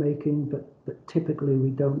that we're making, but typically we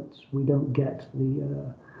don't get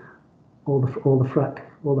the all the frac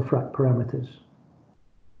parameters.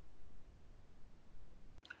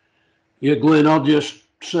 Yeah, Glyn, I'll just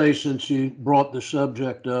say, since you brought the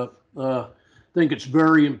subject up, I think it's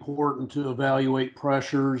very important to evaluate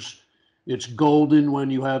pressures. It's golden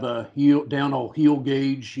when you have a downhole heel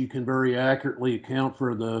gauge. You can very accurately account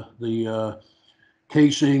for the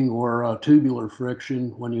casing or tubular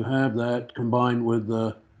friction when you have that, combined with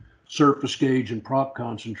the surface gauge and prop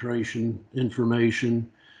concentration information.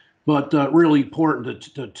 But really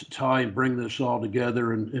important to tie and bring this all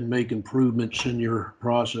together and make improvements in your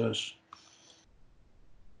process.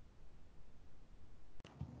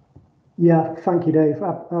 Yeah, thank you, Dave.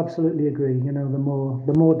 Absolutely agree. You know, the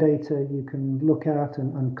more data you can look at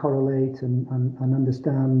and correlate and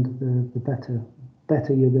understand, the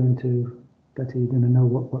better you're going to know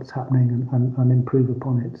what's happening and improve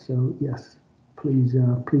upon it. So yes, please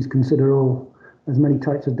consider as many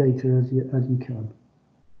types of data as you can.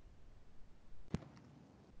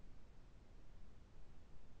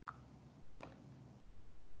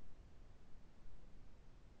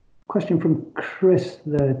 Question from Chris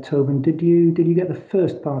there, Tobin. Did you get the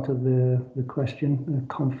first part of the question,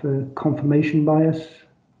 confirmation bias?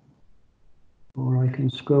 Or I can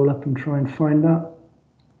scroll up and try and find that.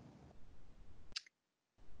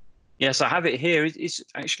 Yes, I have it here. Is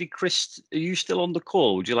actually, Chris, are you still on the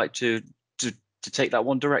call? Would you like to take that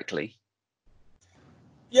one directly?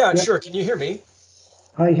 Yeah, sure. Can you hear me?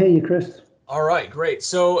 I hear you, Chris. All right, great.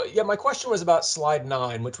 So yeah, my question was about slide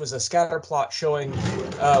 9, which was a scatter plot showing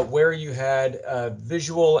where you had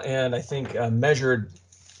visual and I think measured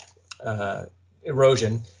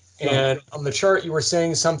erosion. And on the chart, you were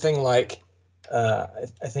saying something like, I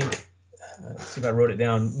think, let's see if I wrote it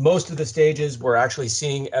down. Most of the stages were actually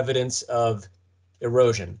seeing evidence of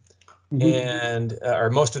erosion, and or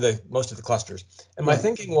most of the clusters. And my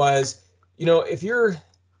thinking was, you know, if you're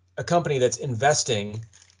a company that's investing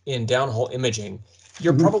in downhole imaging,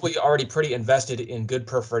 you're probably already pretty invested in good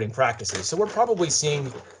perforating practices. So we're probably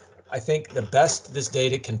seeing, I think, the best this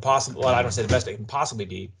data can possibly, well, I don't say the best it can possibly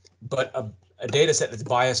be, but a data set that's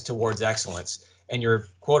biased towards excellence. And your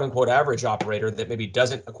quote unquote average operator that maybe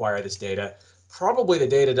doesn't acquire this data, probably the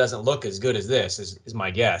data doesn't look as good as this, is my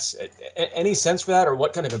guess. Any sense for that, or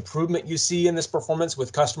what kind of improvement you see in this performance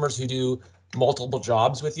with customers who do multiple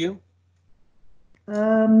jobs with you?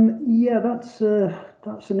 Yeah, that's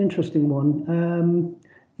an interesting one.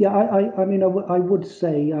 Yeah, I mean, I would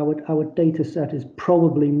say our data set is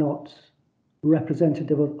probably not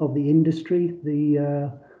representative of the industry.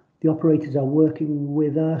 The operators are working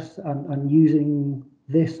with us and using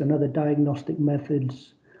this and other diagnostic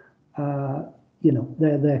methods. You know,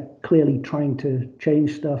 they're clearly trying to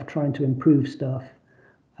change stuff, trying to improve stuff.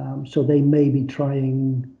 So they may be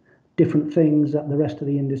trying different things that the rest of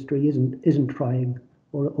the industry isn't trying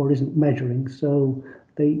or isn't measuring. So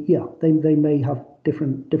they may have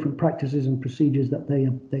different practices and procedures that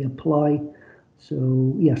they apply.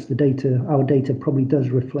 So yes, our data probably does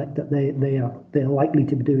reflect that they're likely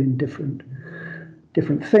to be doing different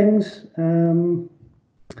things. And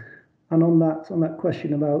on that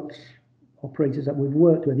question about operators that we've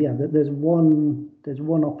worked with, yeah, there's one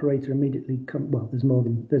operator immediately there's more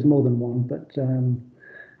than one, but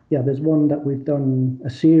yeah, there's one that we've done a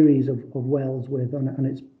series of wells with, and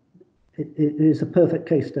it is a perfect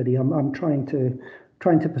case study. I'm trying to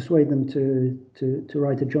persuade them to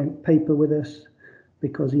write a joint paper with us,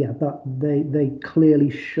 because yeah, that they clearly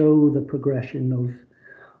show the progression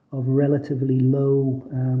of relatively low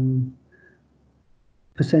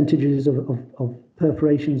percentages of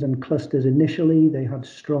perforations and clusters initially. They had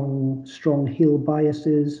strong heel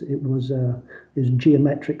biases. It was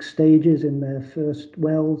geometric stages in their first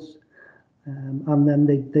wells, and then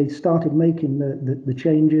they started making the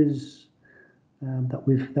changes that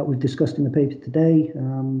we've discussed in the paper today.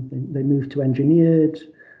 They moved to engineered.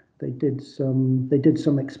 They did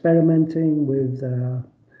some experimenting with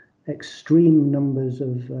extreme numbers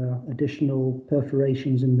of additional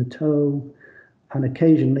perforations in the toe, and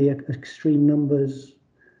occasionally extreme numbers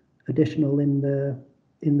additional in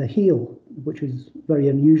the heel, which is very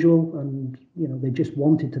unusual. And they just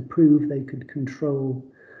wanted to prove they could control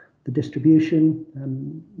the distribution,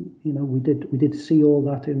 and we did see all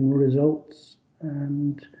that in results.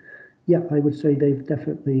 And yeah, I would say they've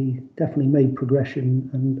definitely made progression,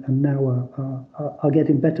 and now are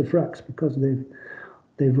getting better fracs because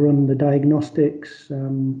they've run the diagnostics.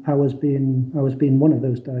 Ours being one of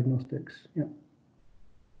those diagnostics. Yeah.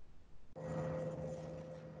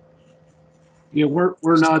 Yeah, we're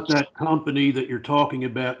not that company that you're talking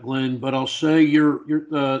about, Glyn, but I'll say your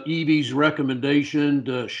Evie's recommendation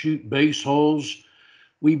to shoot base holes.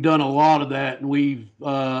 We've done a lot of that, and we've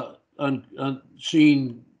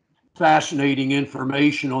seen fascinating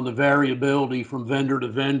information on the variability from vendor to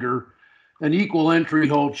vendor. An equal entry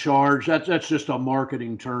hole charge, that's just a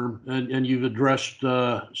marketing term, and you've addressed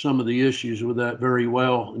some of the issues with that very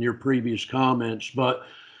well in your previous comments. But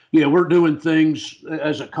yeah, we're doing things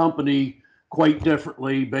as a company quite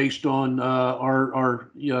differently based on our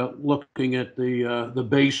looking at the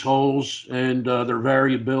base holes and their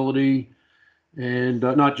variability, and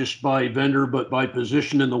not just by vendor but by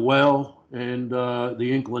position in the well and the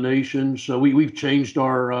inclination. So we've changed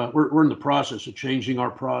our we're in the process of changing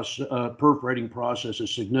our perforating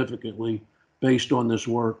processes significantly based on this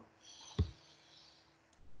work.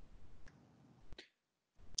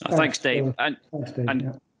 Thanks, Dave. Thanks,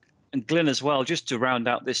 Dave. And Glyn, as well, just to round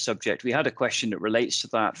out this subject, we had a question that relates to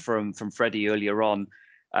that from Freddie earlier on,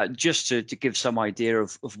 just to give some idea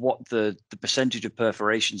of what the percentage of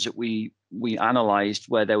perforations that we analysed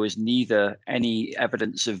where there was neither any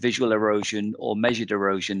evidence of visual erosion or measured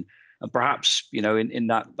erosion. And perhaps, in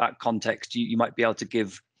that context, you might be able to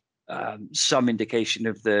give some indication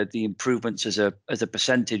of the improvements as a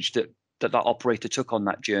percentage that operator took on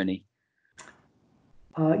that journey.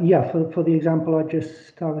 Yeah, for the example I was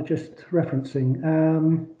just referencing,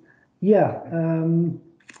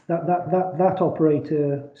 that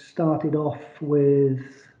operator started off with,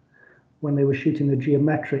 when they were shooting the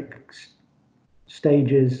geometric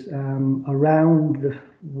stages, around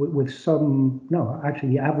with some, no, actually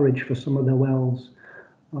the average for some of their wells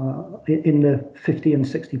in the 50 and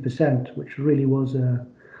 60%, which really was a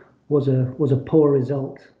poor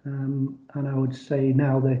result, and I would say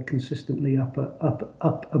now they're consistently up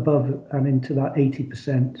above and into that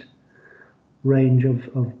 80% range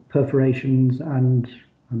of perforations, and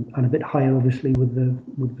a bit higher, obviously, with the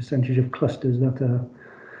percentage of clusters that are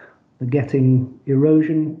getting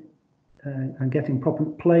erosion and getting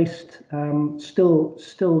proppant placed.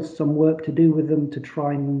 Still some work to do with them to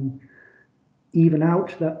try and even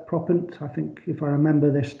out that proppant. I think, if I remember,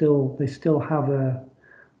 they still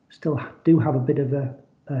do have a bit of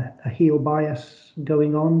a heel bias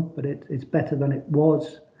going on, but it's better than it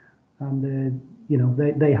was, and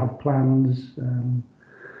they have plans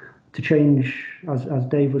to change, as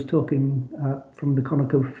Dave was talking from the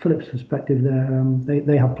ConocoPhillips perspective there.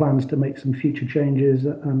 They have plans to make some future changes,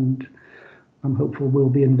 and I'm hopeful we'll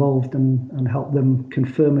be involved and help them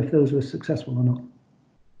confirm if those were successful or not.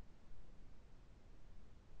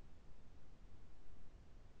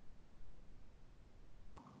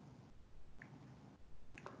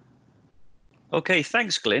 Okay,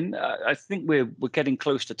 thanks, Glyn. I think we're getting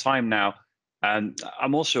close to time now, and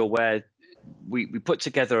I'm also aware we put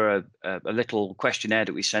together a little questionnaire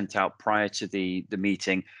that we sent out prior to the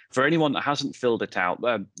meeting. For anyone that hasn't filled it out,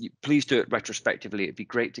 please do it retrospectively. It'd be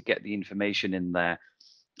great to get the information in there.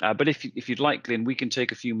 But if you'd like, Glyn, we can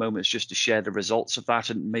take a few moments just to share the results of that,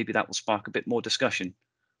 and maybe that will spark a bit more discussion.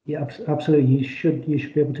 Yeah, absolutely. You should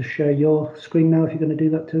be able to share your screen now if you're going to do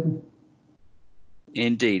that too.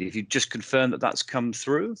 Indeed. If you just confirm that that's come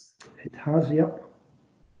through. It has, yep.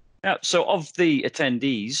 Yeah, so of the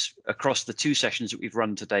attendees across the two sessions that we've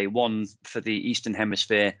run today, one for the Eastern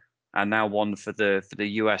Hemisphere and now one for the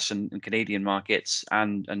US and Canadian markets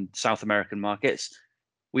and South American markets,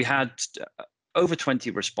 we had over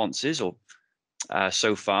 20 responses or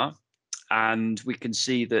so far. And we can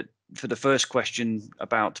see that for the first question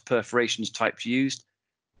about perforations types used,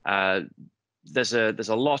 there's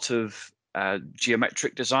a lot of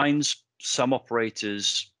geometric designs. Some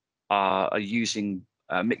operators are using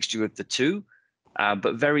a mixture of the two,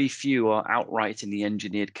 but very few are outright in the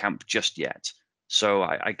engineered camp just yet. So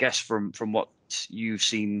I guess from what you've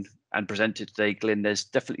seen and presented today, Glyn, there's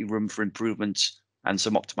definitely room for improvements and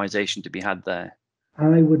some optimization to be had there.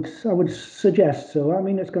 I would suggest so. I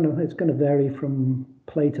mean, it's going to vary from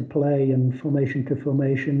play to play and formation to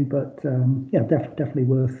formation, but yeah, definitely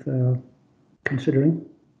worth considering.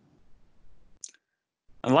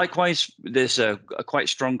 And likewise, there's a quite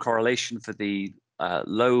strong correlation for the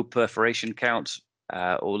low perforation count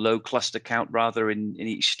or low cluster count rather in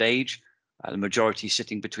each stage. The majority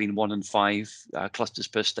sitting between 1 and 5 clusters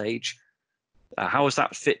per stage. How does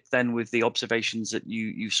that fit then with the observations that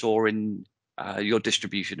you saw in your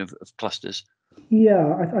distribution of clusters?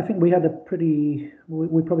 Yeah, I think we had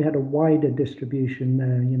we probably had a wider distribution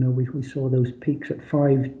there. You know, we saw those peaks at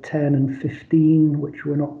 5, 10, and 15, which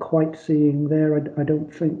we're not quite seeing there, I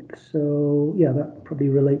don't think. So yeah, that probably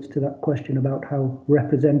relates to that question about how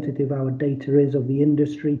representative our data is of the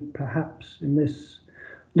industry. Perhaps in this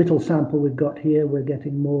little sample we've got here, we're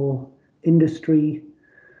getting more industry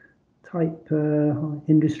type,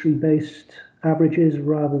 industry-based averages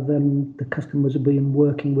rather than the customers we've been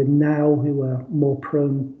working with now, who are more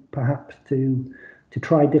prone perhaps to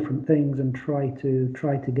try different things and try to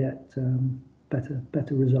get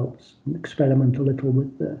better results and experiment a little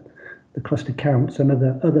with the cluster counts and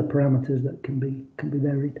other parameters that can be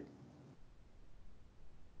varied.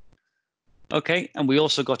 Okay, and we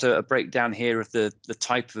also got a breakdown here of the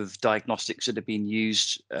type of diagnostics that have been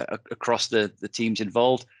used across the teams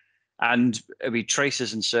involved. And I mean,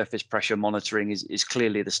 tracers and surface pressure monitoring is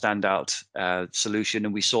clearly the standout solution,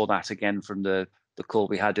 and we saw that again from the call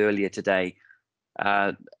we had earlier today.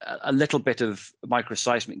 A little bit of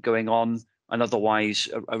microseismic going on, and otherwise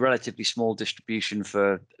a relatively small distribution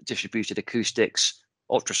for distributed acoustics,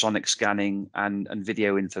 ultrasonic scanning, and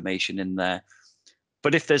video information in there.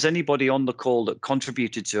 But if there's anybody on the call that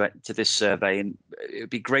contributed to this survey, and it would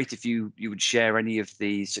be great if you would share any of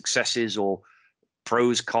the successes or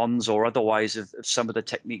pros, cons, or otherwise of some of the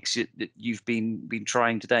techniques that you've been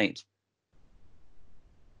trying to date.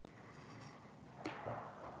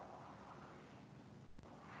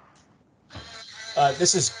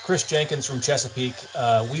 This is Chris Jenkins from Chesapeake.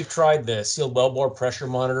 We've tried the sealed wellbore pressure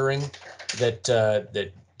monitoring that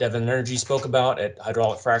Devon Energy spoke about at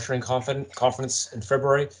Hydraulic Fracturing Conference in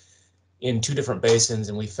February in 2 different basins,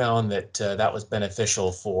 and we found that that was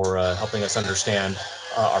beneficial for helping us understand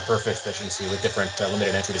our perf efficiency with different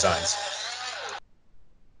limited entry designs.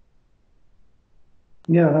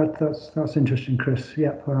 Yeah, that's interesting, Chris.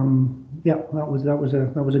 Yep, yep, that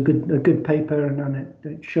was a good paper, and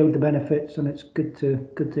it showed the benefits, and it's good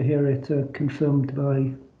to hear it confirmed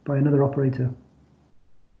by another operator.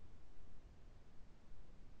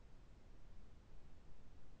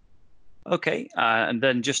 Okay, and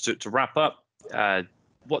then just to wrap up,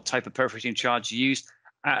 what type of perforating charge you used,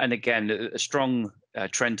 and again, a strong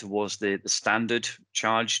trend towards the standard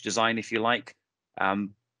charge design, if you like,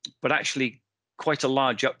 but actually quite a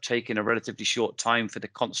large uptake in a relatively short time for the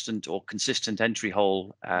constant or consistent entry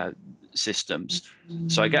hole systems.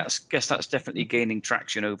 So I guess that's definitely gaining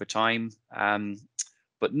traction over time,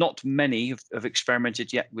 but not many have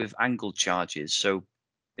experimented yet with angled charges. So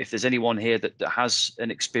if there's anyone here that has an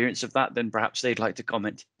experience of that, then perhaps they'd like to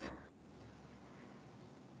comment.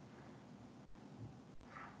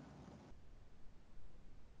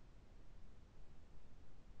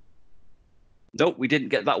 Nope, we didn't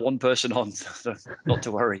get that one person on, so not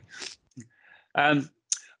to worry.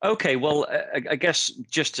 Okay, well, I guess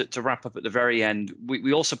just to wrap up at the very end,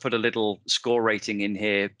 we also put a little score rating in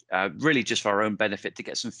here, really just for our own benefit, to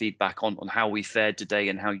get some feedback on how we fared today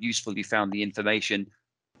and how useful you found the information.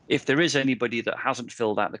 If there is anybody that hasn't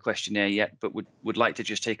filled out the questionnaire yet, but would like to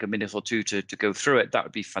just take a minute or two to go through it, that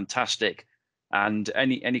would be fantastic. And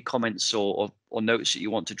any comments or notes that you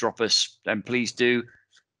want to drop us, then please do.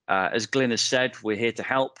 As Glyn has said, we're here to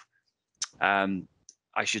help.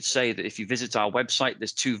 I should say that if you visit our website,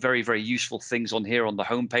 there's 2 very, very useful things on here on the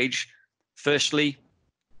homepage. Firstly,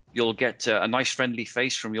 you'll get a nice friendly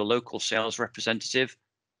face from your local sales representative,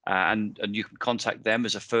 and you can contact them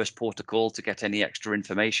as a first port of call to get any extra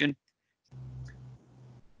information.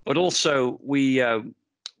 But also, we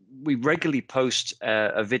regularly post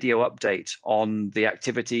a video update on the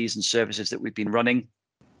activities and services that we've been running.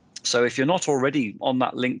 So if you're not already on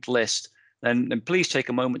that linked list, then please take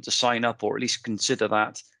a moment to sign up, or at least consider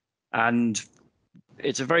that. And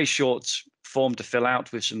it's a very short form to fill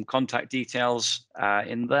out with some contact details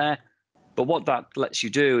in there. But what that lets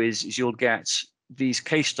you do is you'll get these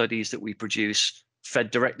case studies that we produce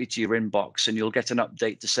fed directly to your inbox, and you'll get an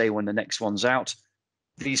update to say when the next one's out.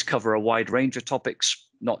 These cover a wide range of topics,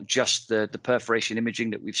 not just the perforation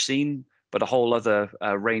imaging that we've seen, but a whole other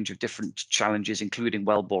range of different challenges, including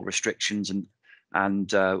wellbore restrictions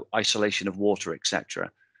and isolation of water, etc.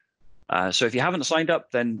 So if you haven't signed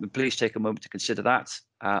up, then please take a moment to consider that.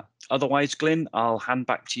 Otherwise, Glyn, I'll hand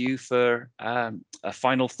back to you for a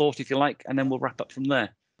final thought, if you like, and then we'll wrap up from there.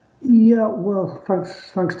 Yeah, well,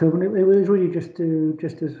 thanks, Tobin. It was really just to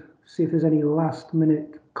see if there's any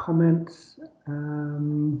last-minute comments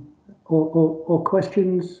or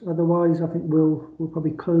questions. Otherwise, I think we'll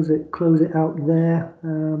probably close it out there.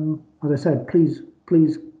 As I said, please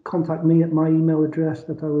contact me at my email address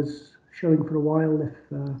that I was showing for a while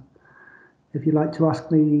if you'd like to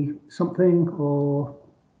ask me something or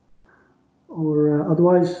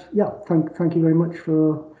otherwise. Yeah, thank you very much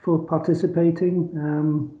for participating.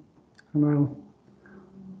 And I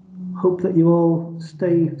hope that you all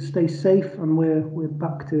stay safe, and we're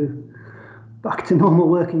back to normal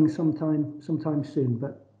working sometime soon.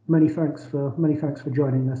 But many thanks for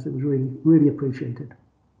joining us. It was really appreciated.